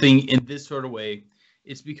address something in this sort of way,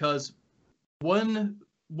 it's because one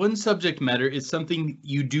subject matter is something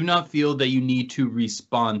you do not feel that you need to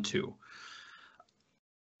respond to.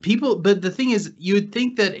 But the thing is, you would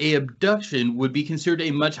think that a abduction would be considered a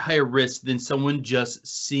much higher risk than someone just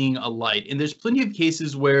seeing a light. And there's plenty of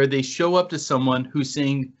cases where they show up to someone who's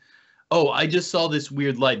saying, oh, I just saw this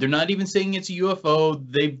weird light. They're not even saying it's a UFO.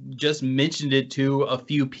 They've just mentioned it to a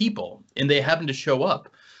few people, and they happen to show up.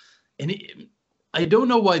 And I don't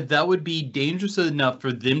know why that would be dangerous enough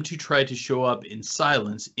for them to try to show up in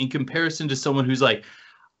silence in comparison to someone who's like,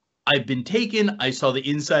 I've been taken. I saw the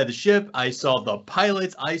inside of the ship. I saw the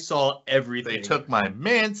pilots. I saw everything. They took my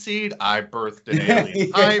man seed. I birthed an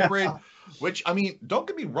alien hybrid. Which, I mean, don't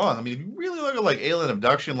get me wrong. I mean, if you really look at like alien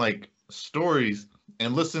abduction like stories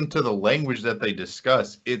and listen to the language that they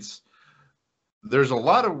discuss, there's a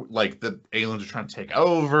lot of like the aliens are trying to take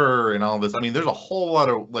over and all this. I mean, there's a whole lot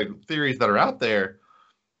of like theories that are out there.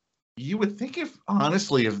 You would think if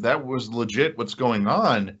that was legit what's going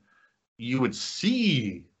on, you would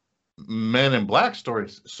see Men in Black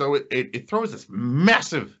stories. So it throws this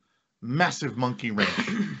massive monkey wrench.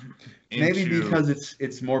 Maybe because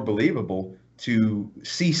it's more believable to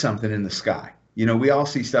see something in the sky. You know, we all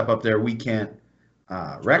see stuff up there we can't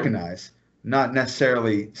recognize. Not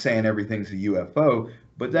necessarily saying everything's a UFO,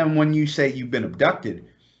 but then when you say you've been abducted,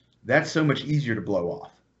 that's so much easier to blow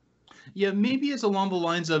off. Yeah, maybe it's along the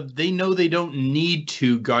lines of they know they don't need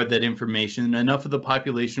to guard that information. Enough of the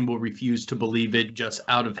population will refuse to believe it just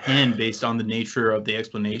out of hand based on the nature of the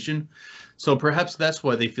explanation. So perhaps that's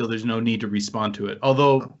why they feel there's no need to respond to it.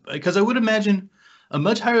 Although, because I would imagine a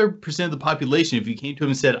much higher percent of the population, if you came to them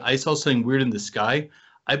and said, I saw something weird in the sky,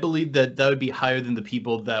 I believe that would be higher than the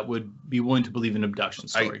people that would be willing to believe an abduction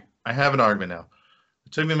story. I have an argument now.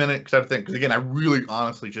 It took me a minute because again, I really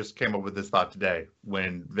honestly just came up with this thought today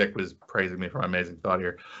when Vic was praising me for my amazing thought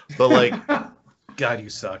here. But like, God, you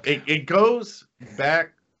suck. It goes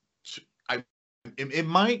back to it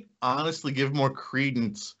might honestly give more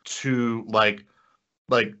credence to like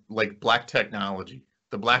black technology,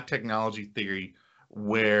 the black technology theory,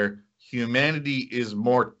 where humanity is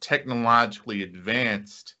more technologically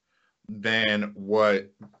advanced than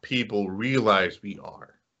what people realize we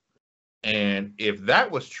are. And if that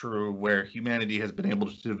was true, where humanity has been able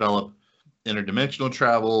to develop interdimensional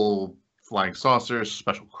travel, flying saucers,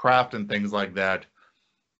 special craft, and things like that,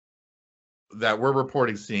 that we're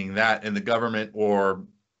reporting seeing that, and the government or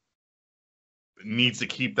needs to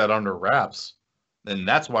keep that under wraps, then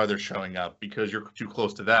that's why they're showing up, because you're too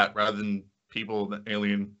close to that, rather than people, the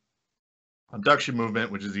alien abduction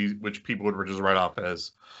movement, which people would just write off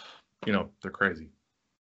as, they're crazy.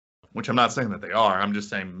 Which I'm not saying that they are. I'm just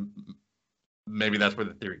saying maybe that's where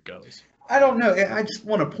the theory goes. I don't know. I just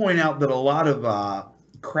want to point out that a lot of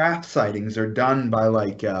craft sightings are done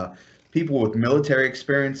by people with military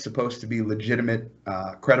experience, supposed to be legitimate,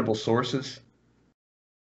 credible sources.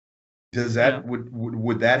 Does that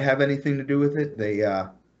would that have anything to do with it?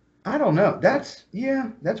 I don't know. That's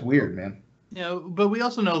weird, man. Yeah, but we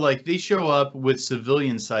also know they show up with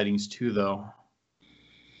civilian sightings too, though.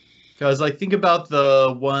 Because think about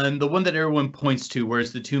the one that everyone points to, where it's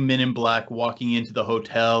the two men in black walking into the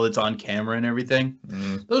hotel. It's on camera and everything.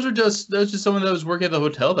 Mm. Those are just someone that was working at the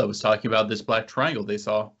hotel that was talking about this black triangle they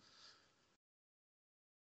saw.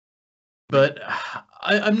 But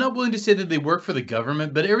I'm not willing to say that they work for the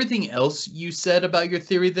government. But everything else you said about your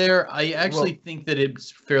theory there, I actually think that it's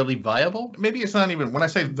fairly viable. Maybe it's not even, when I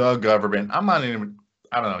say the government, I'm not even,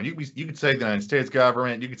 I don't know. You could say the United States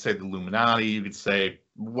government. You could say the Illuminati. You could say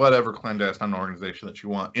whatever clandestine organization that you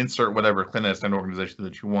want. Insert whatever clandestine organization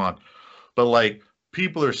that you want. But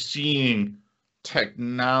people are seeing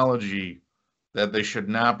technology that they should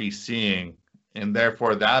not be seeing, and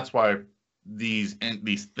therefore that's why these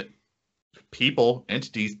people,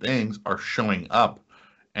 entities, things are showing up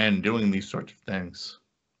and doing these sorts of things.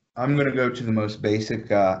 I'm going to go to the most basic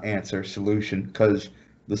solution, because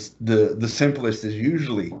the simplest is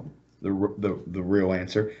usually the real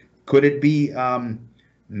answer. Could it be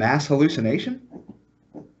mass hallucination?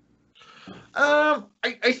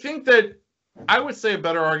 I think that I would say a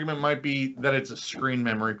better argument might be that it's a screen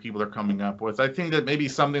memory people are coming up with. I think that maybe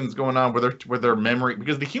something's going on with their memory,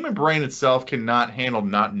 because the human brain itself cannot handle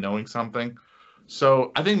not knowing something.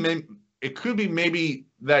 So I think it could be maybe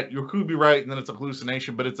that you could be right, and then it's a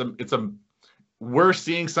hallucination, but we're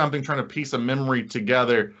seeing something, trying to piece a memory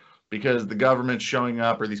together because the government's showing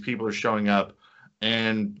up, or these people are showing up,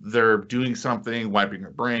 and they're doing something, wiping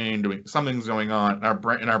our brain, doing something's going on, and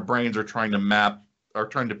our brains are trying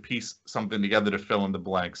to piece something together to fill in the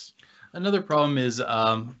blanks. Another problem is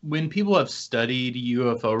when people have studied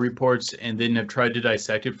UFO reports and then have tried to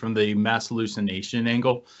dissect it from the mass hallucination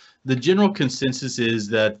angle, the general consensus is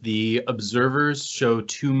that the observers show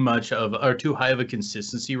too high of a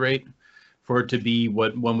consistency rate for it to be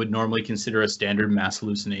what one would normally consider a standard mass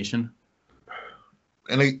hallucination.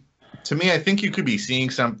 And to me, I think you could be seeing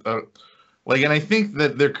and I think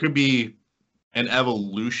that there could be an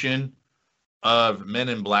evolution of Men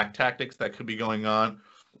in Black tactics that could be going on,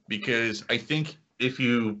 because I think if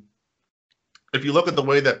you look at the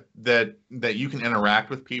way that you can interact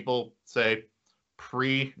with people, say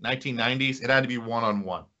pre-1990s, it had to be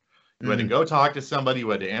one-on-one. You had to go talk to somebody, you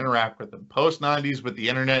had to interact with them. Post-90s, with the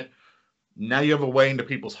internet, now you have a way into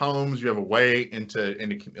people's homes, you have a way into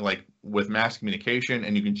with mass communication,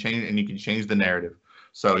 and you can change the narrative.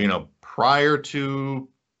 So, prior to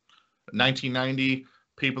 1990,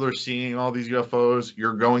 people are seeing all these UFOs.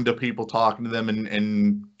 You're going to people, talking to them,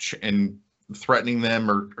 and threatening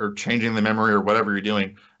them or changing the memory or whatever you're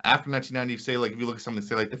doing. After 1990, say if you look at something,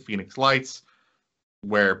 say the Phoenix Lights,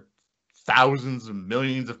 where thousands and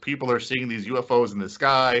millions of people are seeing these UFOs in the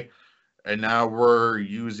sky, and now we're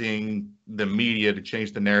using the media to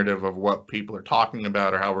change the narrative of what people are talking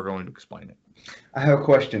about or how we're going to explain it. I have a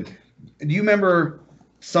question. Do you remember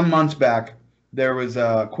some months back there was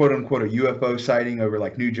a quote unquote a UFO sighting over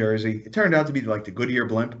New Jersey? It turned out to be the Goodyear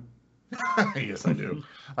blimp. Yes, I do.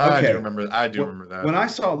 Okay. I do remember that. When I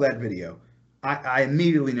saw that video, I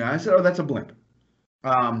immediately knew. I said, "Oh, that's a blimp."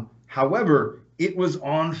 However, it was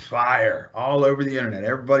on fire all over the internet.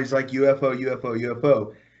 Everybody's like, UFO, UFO,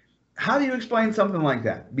 UFO. How do you explain something like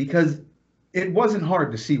that? Because it wasn't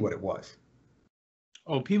hard to see what it was.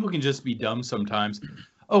 Oh, people can just be dumb sometimes.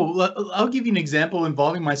 Oh, I'll give you an example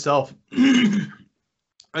involving myself.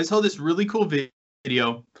 I saw this really cool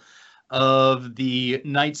video of the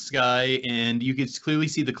night sky, and you could clearly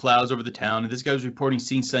see the clouds over the town. And this guy was reporting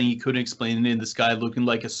seeing something he couldn't explain in the sky, looking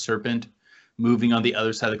like a serpent moving on the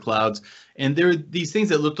other side of the clouds. And there are these things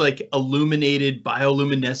that looked like illuminated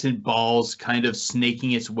bioluminescent balls kind of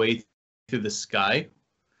snaking its way through the sky.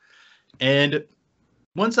 And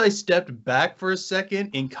once I stepped back for a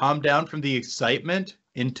second and calmed down from the excitement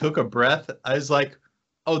and took a breath, I was like,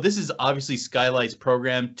 oh, this is obviously Skylight's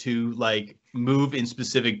program to like move in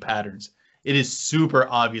specific patterns. It is super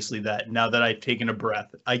obviously that now that I've taken a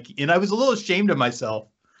breath. I was a little ashamed of myself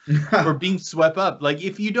for being swept up. Like,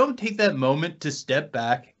 if you don't take that moment to step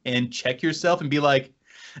back and check yourself and be like,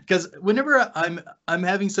 because whenever I'm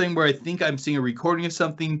having something where I think I'm seeing a recording of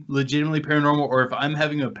something legitimately paranormal, or if I'm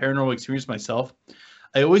having a paranormal experience myself,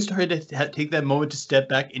 I always try to take that moment to step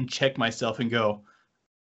back and check myself and go,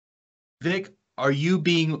 Vic, are you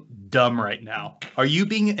being dumb right now? Are you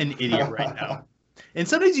being an idiot right now? And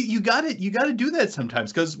sometimes you got to do that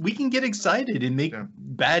sometimes, because we can get excited and make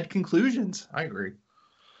bad conclusions. I agree.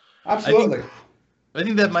 Absolutely. I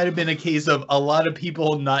think that might have been a case of a lot of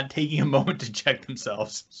people not taking a moment to check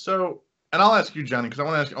themselves. So, and I'll ask you, Johnny, because I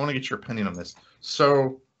want to get your opinion on this.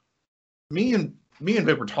 So, me and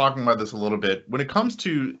Vic were talking about this a little bit. When it comes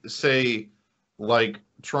to, say, like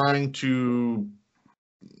trying to,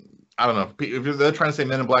 I don't know, if they're trying to say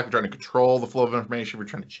Men in Black are trying to control the flow of information, we're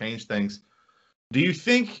trying to change things. Do you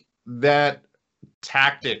think that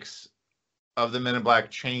tactics of the Men in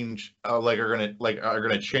Black change, are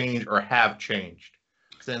gonna change or have changed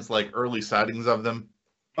since like early sightings of them?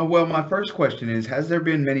 Oh, well, my first question is: has there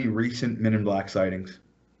been many recent Men in Black sightings?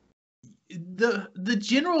 The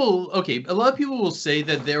general, okay, a lot of people will say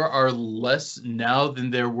that there are less now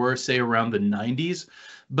than there were, say, around the 90s.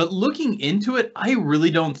 But looking into it, I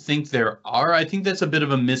really don't think there are. I think that's a bit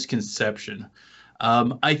of a misconception.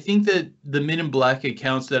 I think that the Men in Black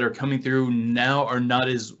accounts that are coming through now are not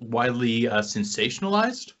as widely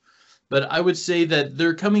sensationalized. But I would say that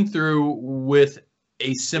they're coming through with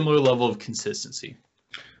a similar level of consistency.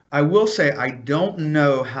 I will say I don't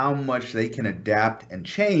know how much they can adapt and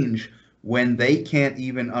change when they can't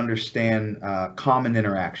even understand common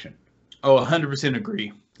interaction. Oh, 100%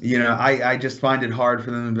 agree. You know, I just find it hard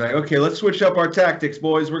for them to be like, okay, let's switch up our tactics,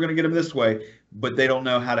 boys. We're going to get them this way. But they don't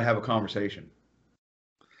know how to have a conversation.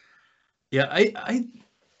 Yeah,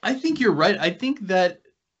 I think you're right. I think that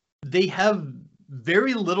they have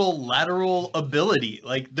very little lateral ability.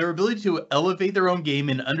 Like, their ability to elevate their own game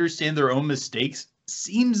and understand their own mistakes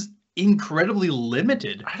seems incredibly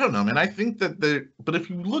limited. I don't know, man. I think that but if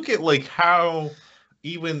you look at like how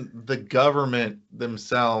even the government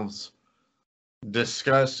themselves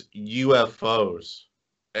discuss UFOs,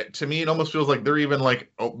 to me it almost feels like they're even like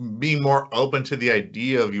being more open to the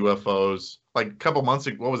idea of UFOs. Like a couple months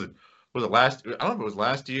ago, what was it? Was it last? I don't know if it was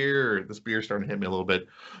last year or this beer's starting to hit me a little bit.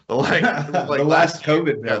 But like, the last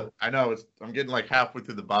COVID. Yeah, I know. I'm getting like halfway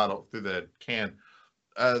through the can.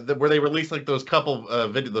 Where they released like those couple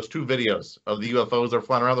those two videos of the UFOs that are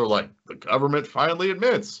flying around. They're like, the government finally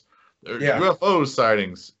admits there's UFO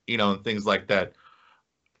sightings, and things like that.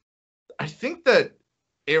 I think that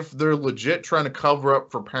if they're legit trying to cover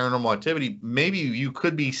up for paranormal activity, maybe you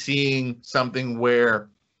could be seeing something where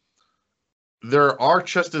there are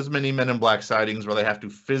just as many Men in Black sightings where they have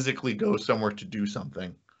to physically go somewhere to do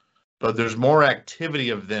something, but there's more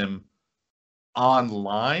activity of them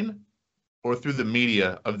online or through the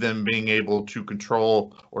media of them being able to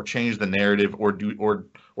control or change the narrative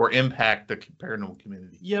or impact the paranormal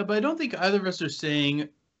community. Yeah, but I don't think either of us are saying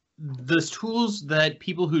the tools that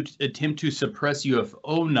people who attempt to suppress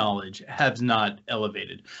UFO knowledge have not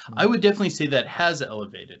elevated. I would definitely say that has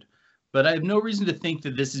elevated, but I have no reason to think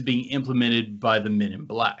that this is being implemented by the Men in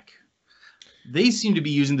Black. They seem to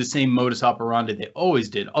be using the same modus operandi they always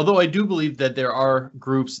did. Although I do believe that there are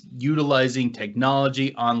groups utilizing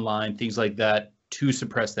technology, online, things like that, to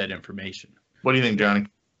suppress that information. What do you think, Johnny?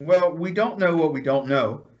 Well, we don't know what we don't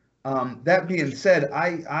know. That being said,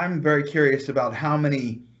 I'm very curious about how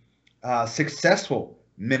many successful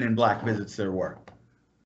Men in Black visits there were.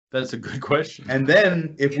 That's a good question. And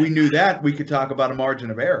then if we knew that, we could talk about a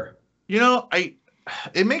margin of error.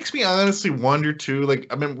 It makes me honestly wonder too. Like,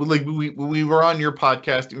 I mean, like we were on your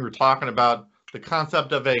podcast and we were talking about the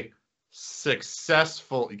concept of a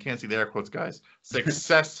successful. You can't see the air quotes, guys.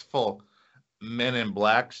 Successful Men in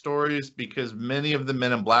Black stories, because many of the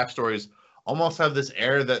Men in Black stories almost have this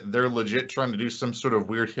air that they're legit trying to do some sort of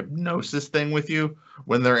weird hypnosis thing with you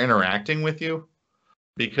when they're interacting with you,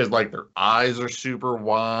 because like their eyes are super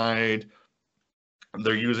wide.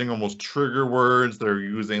 They're using almost trigger words. They're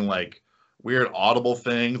using like weird audible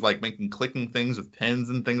things, like making clicking things with pens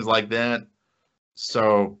and things like that.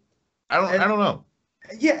 So I don't know.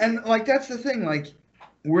 Yeah, and like that's the thing. Like,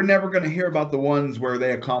 we're never going to hear about the ones where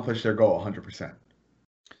they accomplish their goal 100%.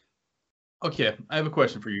 Okay, I have a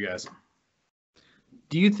question for you guys.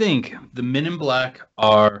 Do you think the Men in Black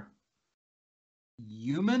are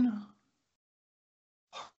human,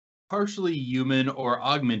 partially human, or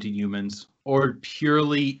augmented humans, or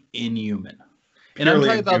purely inhuman? And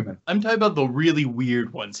Purely inhuman. I'm talking about the really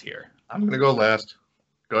weird ones here. I'm gonna go last.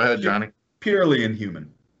 Go ahead, Johnny. Purely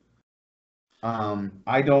inhuman.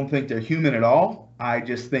 I don't think they're human at all. I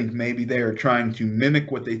just think maybe they are trying to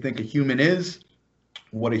mimic what they think a human is,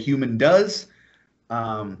 what a human does.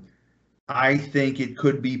 I think it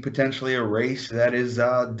could be potentially a race that is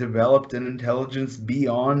developed an intelligence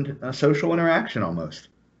beyond social interaction almost.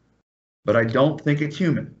 But I don't think it's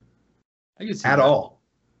human I can see at that. all.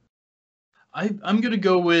 I'm going to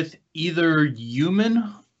go with either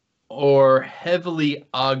human or heavily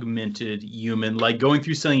augmented human, like going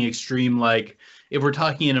through something extreme, like if we're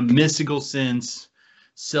talking in a mystical sense,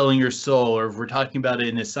 selling your soul, or if we're talking about it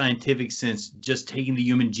in a scientific sense, just taking the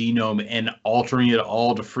human genome and altering it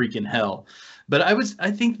all to freaking hell. But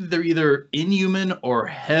I think that they're either inhuman or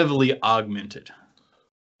heavily augmented.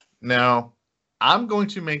 Now, I'm going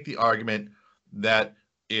to make the argument that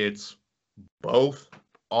it's both,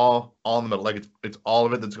 all in the middle. Like it's all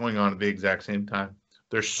of it that's going on at the exact same time.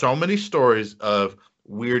 There's so many stories of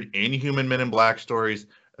weird inhuman Men in Black stories,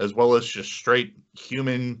 as well as just straight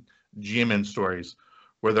human G-Men stories,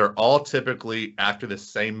 where they're all typically after the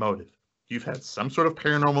same motive. You've had some sort of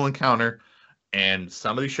paranormal encounter, and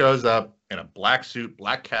somebody shows up in a black suit,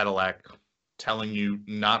 black Cadillac, telling you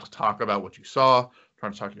not to talk about what you saw,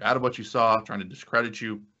 trying to talk you out of what you saw, trying to discredit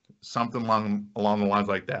you, something along the lines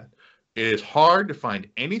like that. It is hard to find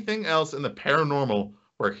anything else in the paranormal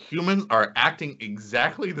where humans are acting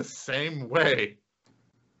exactly the same way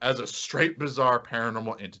as a straight bizarre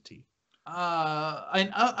paranormal entity.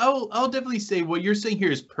 I'll definitely say what you're saying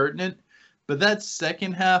here is pertinent, but that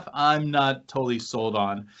second half I'm not totally sold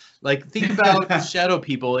on. Like, think about shadow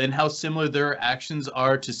people and how similar their actions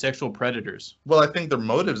are to sexual predators. Well, I think their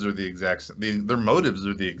motives are the exact same. Their motives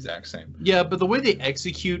are the exact same. Yeah, but the way they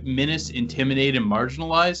execute, menace, intimidate, and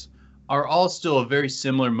marginalize are all still a very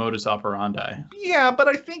similar modus operandi. Yeah, but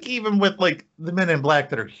I think even with like the Men in Black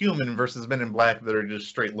that are human versus Men in Black that are just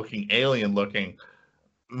straight looking alien looking,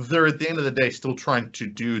 they're at the end of the day still trying to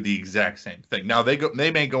do the exact same thing. Now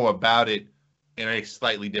they may go about it in a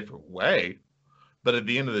slightly different way, but at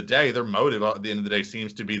the end of the day, their motive at the end of the day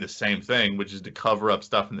seems to be the same thing, which is to cover up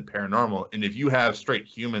stuff in the paranormal. And if you have straight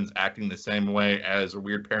humans acting the same way as a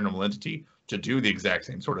weird paranormal entity to do the exact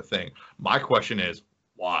same sort of thing, my question is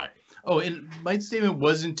why? Oh, and my statement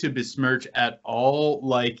wasn't to besmirch at all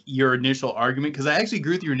like your initial argument, because I actually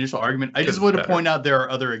agree with your initial argument. I just want to point out there are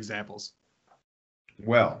other examples.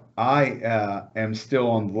 Well, I am still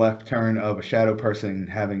on the left turn of a shadow person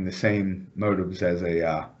having the same motives as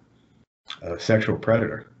a sexual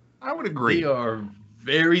predator. I would agree. They are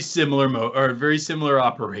very similar very similar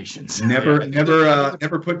operations. Never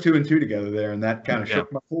put two and two together there, and that kind of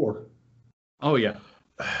shook my core. Oh yeah.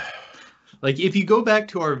 Like, if you go back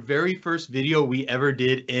to our very first video we ever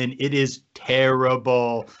did, and it is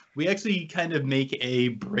terrible. We actually kind of make a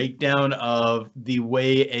breakdown of the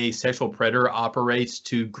way a sexual predator operates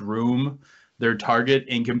to groom their target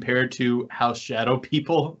and compared to how shadow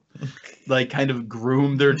people like kind of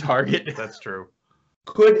groom their target. That's true.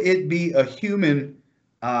 Could it be a human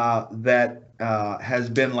that has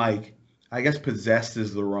been, like, I guess possessed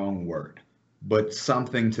is the wrong word, but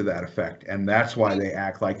something to that effect, and that's why they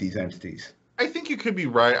act like these entities? I think you could be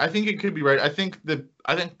right. I think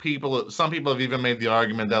some people have even made the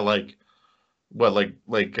argument that like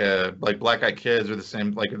black-eyed kids are the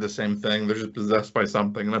same thing. They're just possessed by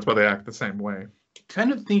something, and that's why they act the same way.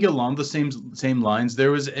 Kind of think along the same lines.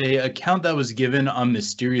 There was a account that was given on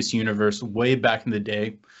Mysterious Universe way back in the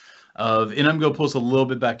day and I'm going to post a little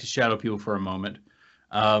bit back to Shadow People for a moment,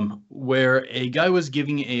 where a guy was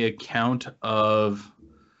giving an account of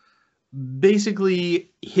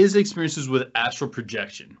basically his experiences with astral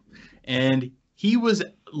projection, and he was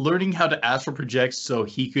learning how to astral project so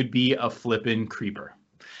he could be a flippin' creeper.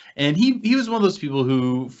 And he was one of those people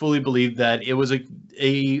who fully believed that it was a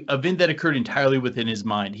event that occurred entirely within his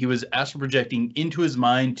mind. He was astral projecting into his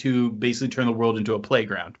mind to basically turn the world into a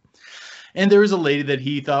playground. And there was a lady that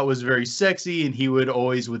he thought was very sexy, and he would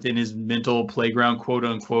always, within his mental playground, quote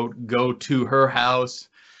unquote, go to her house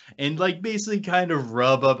and like basically kind of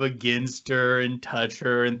rub up against her and touch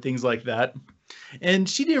her and things like that. And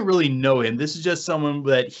she didn't really know him. This is just someone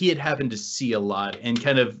that he had happened to see a lot and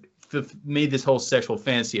kind of made this whole sexual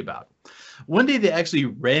fantasy about. One day they actually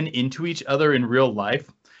ran into each other in real life,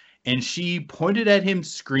 and she pointed at him,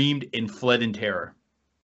 screamed, and fled in terror.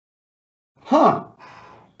 Huh.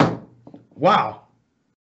 Wow.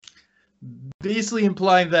 basically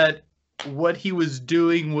implying that what he was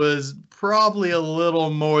doing was probably a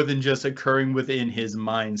little more than just occurring within his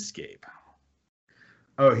mindscape.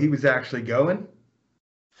 Oh, he was actually going?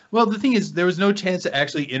 Well, the thing is, there was no chance to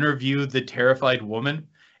actually interview the terrified woman,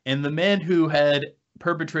 and the man who had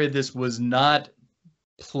perpetrated this was not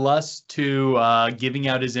plus to giving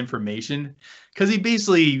out his information, because he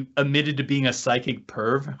basically admitted to being a psychic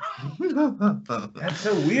perv. That's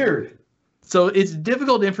so weird. So it's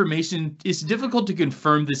difficult information. It's difficult to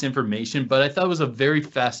confirm this information, but I thought it was a very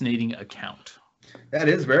fascinating account. That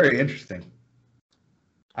is very interesting.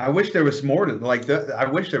 I wish there was more to I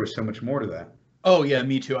wish there was so much more to that. Oh yeah,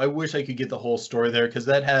 me too. I wish I could get the whole story there, because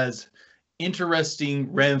that has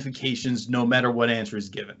interesting ramifications no matter what answer is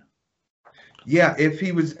given. Yeah, if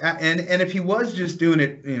he was, and if he was just doing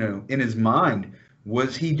it, in his mind,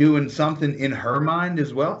 was he doing something in her mind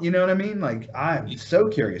as well? You know what I mean? Like, I'm so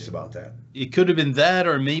curious about that. It could have been that,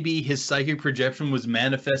 or maybe his psychic projection was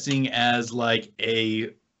manifesting as like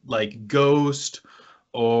a ghost,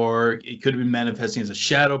 or it could have been manifesting as a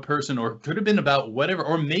shadow person, or it could have been about whatever,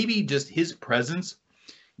 or maybe just his presence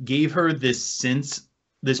gave her this sense,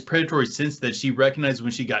 this predatory sense that she recognized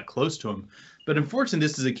when she got close to him. But unfortunately,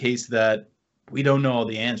 this is a case that we don't know all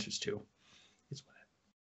the answers to.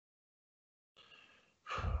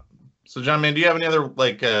 So, John, man, do you have any other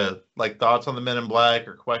like thoughts on the Men in Black,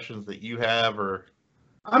 or questions that you have, or?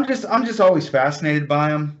 I'm just always fascinated by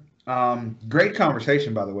them. Great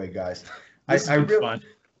conversation, by the way, guys. Fun.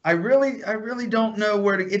 I really don't know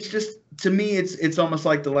where to. It's just, to me, it's almost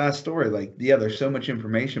like the last story. Like, yeah, there's so much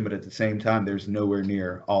information, but at the same time, there's nowhere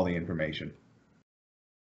near all the information.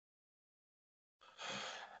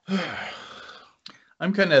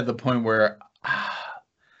 I'm kind of at the point where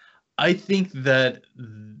I think that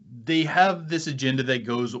they have this agenda that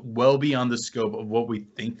goes well beyond the scope of what we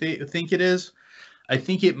think they think it is. I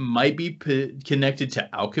think it might be connected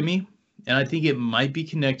to alchemy, and I think it might be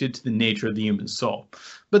connected to the nature of the human soul.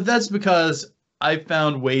 But that's because I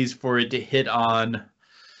found ways for it to hit on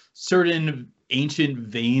certain ancient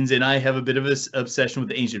veins, and I have a bit of an obsession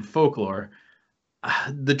with ancient folklore.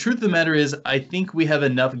 The truth of the matter is, I think we have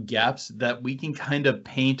enough gaps that we can kind of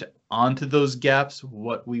paint onto those gaps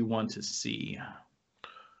what we want to see.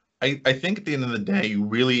 I think at the end of the day, you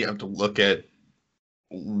really have to look at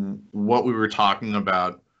what we were talking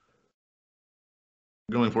about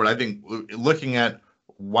going forward. I think looking at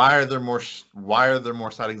why are there more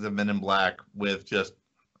sightings of Men in Black with just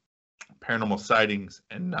paranormal sightings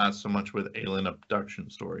and not so much with alien abduction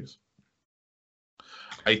stories.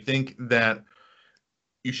 I think that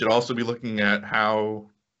you should also be looking at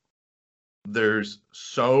how there's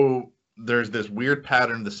this weird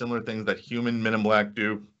pattern, the similar things that human Men in Black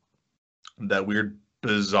do, that weird,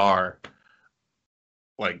 bizarre,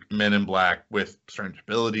 like Men in Black with strange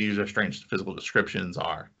abilities or strange physical descriptions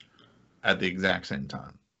are at the exact same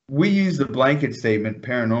time. We use the blanket statement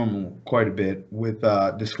paranormal quite a bit with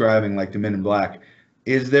describing like the Men in Black.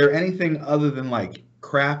 Is there anything other than like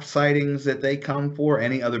craft sightings that they come for?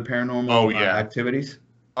 Any other paranormal activities?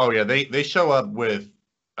 Oh yeah, they show up with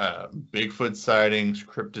Bigfoot sightings,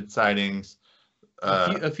 cryptid sightings,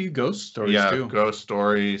 a few ghost stories too. Yeah, ghost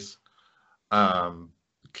stories.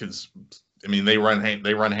 Because I mean, they run hand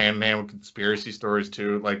in hand with conspiracy stories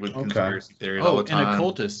too, like with conspiracy theories all the time. And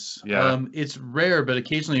occultists. Yeah, it's rare, but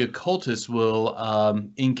occasionally occultists will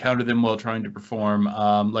encounter them while trying to perform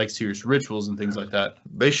like serious rituals and things like that.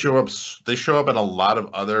 They show up in a lot of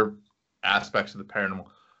other aspects of the paranormal,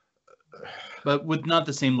 but with not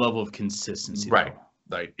the same level of consistency. Right.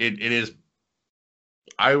 Like it is,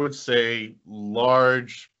 I would say,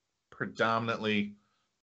 large, predominantly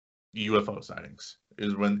UFO sightings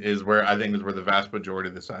is where the vast majority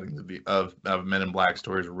of the sightings of Men in Black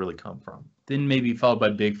stories really come from. Then maybe followed by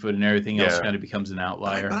Bigfoot, and everything else kind of becomes an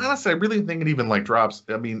outlier. But honestly, I really think it even like drops.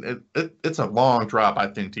 I mean, it's a long drop, I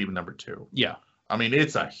think, to even number 2. Yeah. I mean,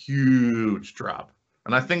 it's a huge drop,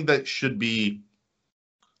 and I think that should be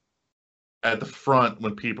at the front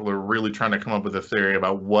when people are really trying to come up with a theory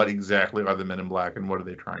about what exactly are the Men in Black and what are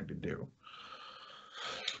they trying to do.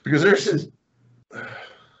 Because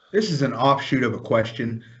this is an offshoot of a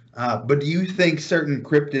question, but do you think certain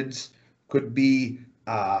cryptids could be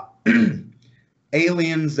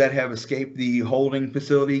aliens that have escaped the holding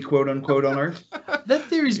facility, quote unquote, on Earth? That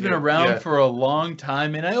theory's been around for a long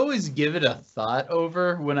time, and I always give it a thought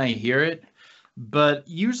over when I hear it. But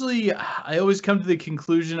usually I always come to the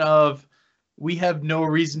conclusion of we have no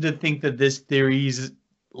reason to think that this theory is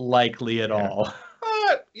likely at all.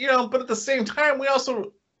 But at the same time, we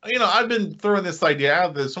also, I've been throwing this idea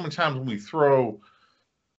out there so many times when we throw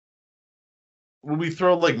when we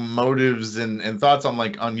throw like motives and thoughts on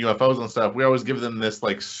UFOs and stuff, we always give them this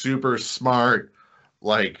like super smart,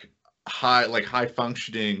 like high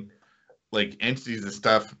functioning like entities and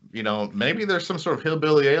stuff. You know, maybe there's some sort of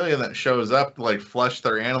hillbilly alien that shows up to like flush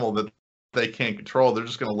their animal that they can't control. They're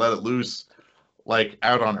just gonna let it loose like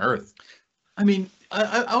out on Earth. I mean,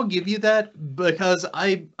 I'll give you that because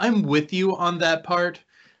I'm with you on that part.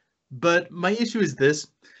 But my issue is this.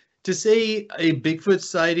 To say a Bigfoot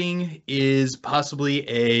sighting is possibly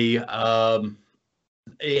a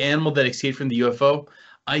animal that escaped from the UFO,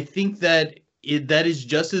 I think that that is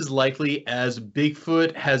just as likely as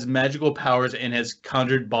Bigfoot has magical powers and has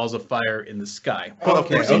conjured balls of fire in the sky.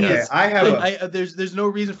 Okay. There's no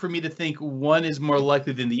reason for me to think one is more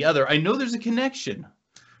likely than the other. I know there's a connection,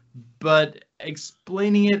 but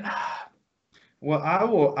explaining it. Well,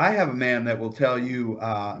 I have a man that will tell you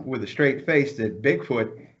with a straight face that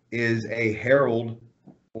Bigfoot is a herald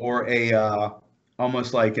or a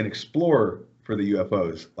almost like an explorer for the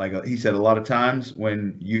UFOs. Like he said, a lot of times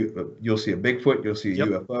when you'll see a Bigfoot, you'll see a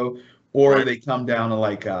UFO, or they come down to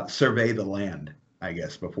like survey the land, I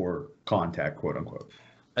guess, before contact, quote unquote.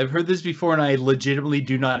 I've heard this before, and I legitimately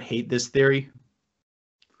do not hate this theory.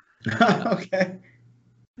 Okay.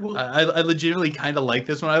 Well, I legitimately kind of like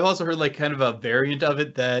this one. I've also heard like kind of a variant of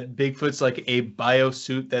it that Bigfoot's like a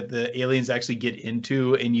biosuit that the aliens actually get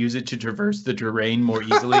into and use it to traverse the terrain more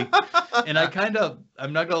easily. And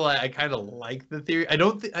I'm not gonna lie, I kind of like the theory.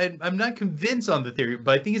 I'm not convinced on the theory,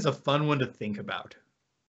 but I think it's a fun one to think about.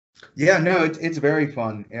 Yeah, no, it's very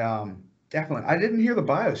fun. Definitely. I didn't hear the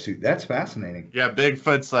biosuit. That's fascinating. Yeah,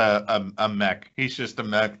 Bigfoot's a mech. He's just a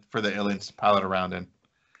mech for the aliens to pilot around in.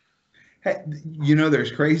 Hey, you know,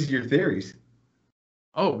 there's crazier theories.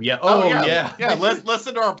 Oh yeah. Oh yeah. Yeah.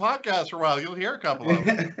 Listen to our podcast for a while. You'll hear a couple of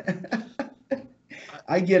them.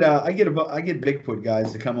 I get Bigfoot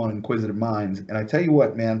guys to come on Inquisitive Minds, and I tell you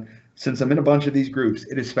what, man. Since I'm in a bunch of these groups,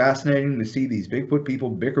 it is fascinating to see these Bigfoot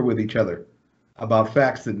people bicker with each other about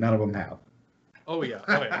facts that none of them have. Oh yeah.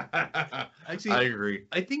 Oh yeah. Actually, I agree.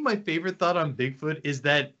 I think my favorite thought on Bigfoot is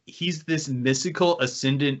that he's this mystical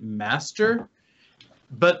ascendant master,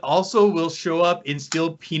 but also will show up and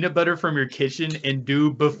steal peanut butter from your kitchen and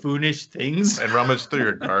do buffoonish things. And rummage through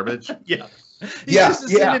your garbage. Yeah. He's just a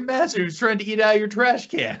ascendant master who's trying to eat out of your trash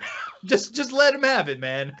can. just let him have it,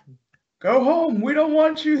 man. Go home. We don't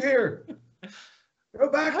want you here. Go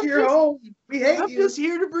back to your home. We hate you. I'm just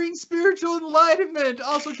here to bring spiritual enlightenment.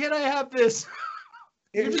 Also, can I have this?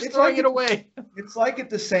 You're just throwing it away. It's like at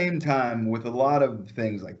the same time with a lot of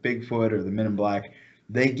things like Bigfoot or the Men in Black,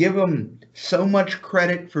 they give them so much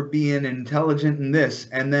credit for being intelligent in this,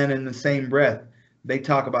 and then in the same breath, they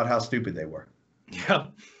talk about how stupid they were. Yeah.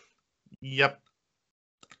 Yep.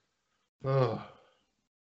 Oh.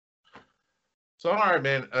 So all right,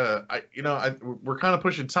 man. We're kind of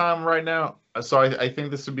pushing time right now, so I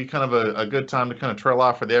think this would be kind of a good time to kind of trail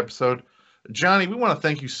off for the episode. Johnny, we want to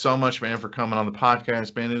thank you so much, man, for coming on the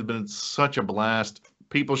podcast, man. It's been such a blast.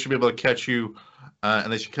 People should be able to catch you,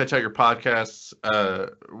 and they should catch out your podcasts.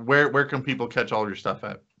 Where can people catch all your stuff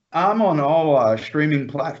at? I'm on all streaming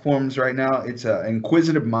platforms right now. It's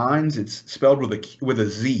Inquisitive Minds. It's spelled with a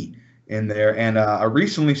Z in there. And I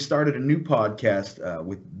recently started a new podcast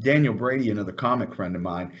with Daniel Brady, another comic friend of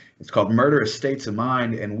mine. It's called Murderous States of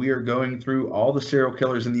Mind, and we are going through all the serial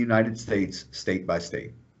killers in the United States, state by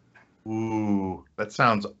state. Ooh, that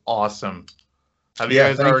sounds awesome. Have you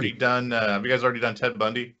guys already done Ted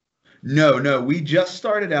Bundy? No, we just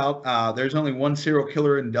started out. There's only one serial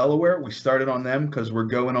killer in Delaware. We started on them because we're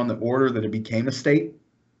going on the order that it became a state.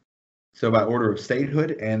 So by order of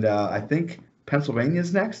statehood, and I think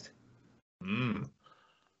Pennsylvania's next. God,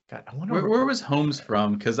 I wonder where was Holmes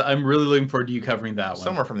from? Because I'm really looking forward to you covering that one.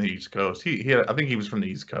 Somewhere from the East Coast. I think he was from the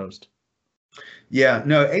East Coast. Yeah,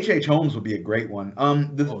 no, H.H. Holmes would be a great one.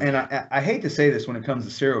 And I hate to say this when it comes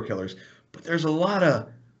to serial killers, but there's a lot of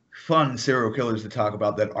fun serial killers to talk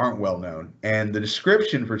about that aren't well known. And the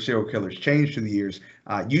description for serial killers changed through the years.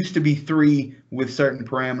 Used to be 3 with certain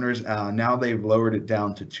parameters. Now they've lowered it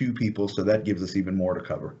down to 2 people, so that gives us even more to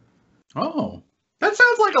cover. Oh, that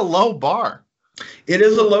sounds like a low bar. It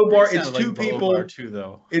is a low bar. It's like 2 people. Bar too,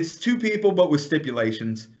 though. It's 2 people, but with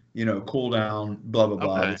stipulations. You know, cool down, blah blah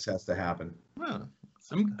blah. Okay. This has to happen. Huh.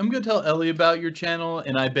 I'm gonna tell Ellie about your channel,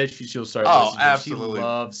 and I bet she'll start. Oh, listening. absolutely. She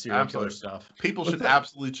loves serial killer stuff. People should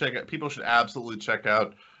absolutely check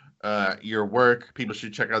out your work. People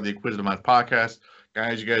should check out the Inquisitive Minds podcast.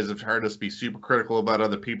 Guys, you guys have heard us be super critical about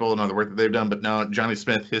other people and other work that they've done, but now Johnny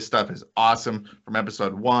Smith, his stuff is awesome. From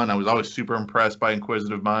episode 1, I was always super impressed by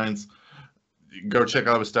Inquisitive Minds. Go check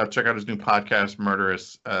out his stuff. Check out his new podcast,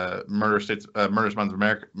 Murderous Minds of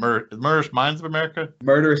America. Murderous Minds of America.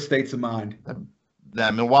 Murderous States of Mind.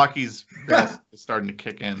 That Milwaukee's best is starting to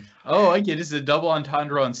kick in. Oh, I get it. It's a double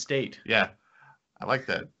entendre on state. Yeah, I like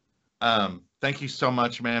that. Thank you so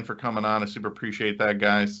much, man, for coming on. I super appreciate that,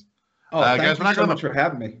 guys. Oh, thank guys, you so much for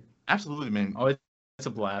having me. Absolutely, man. Oh, it's a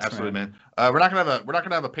blast. Absolutely, man. We're not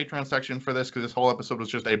gonna have a Patreon section for this because this whole episode was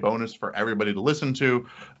just a bonus for everybody to listen to.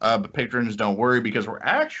 But patrons, don't worry, because we're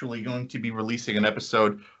actually going to be releasing an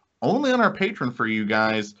episode only on our Patreon for you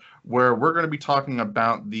guys, where we're going to be talking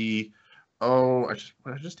about the I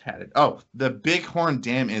just had it. Oh, the Bighorn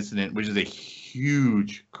Dam incident, which is a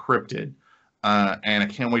huge cryptid, and I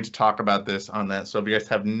can't wait to talk about this on that. So if you guys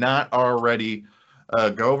have not already,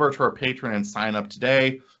 go over to our Patreon and sign up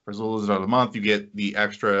today. For as little as $1 a month, you get the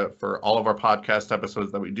extra for all of our podcast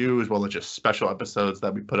episodes that we do, as well as just special episodes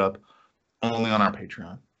that we put up only on our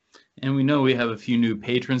Patreon. And we know we have a few new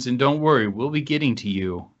patrons, and don't worry, we'll be getting to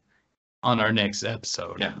you on our next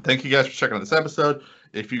episode. Yeah, thank you guys for checking out this episode.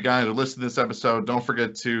 If you guys are listening to this episode, don't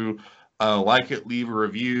forget to like it, leave a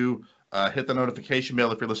review, hit the notification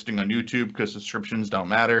bell if you're listening on YouTube, because subscriptions don't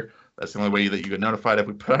matter. That's the only way that you get notified if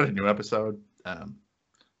we put out a new episode.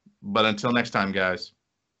 But until next time, guys,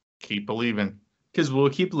 keep believing. Because we'll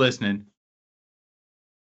keep listening.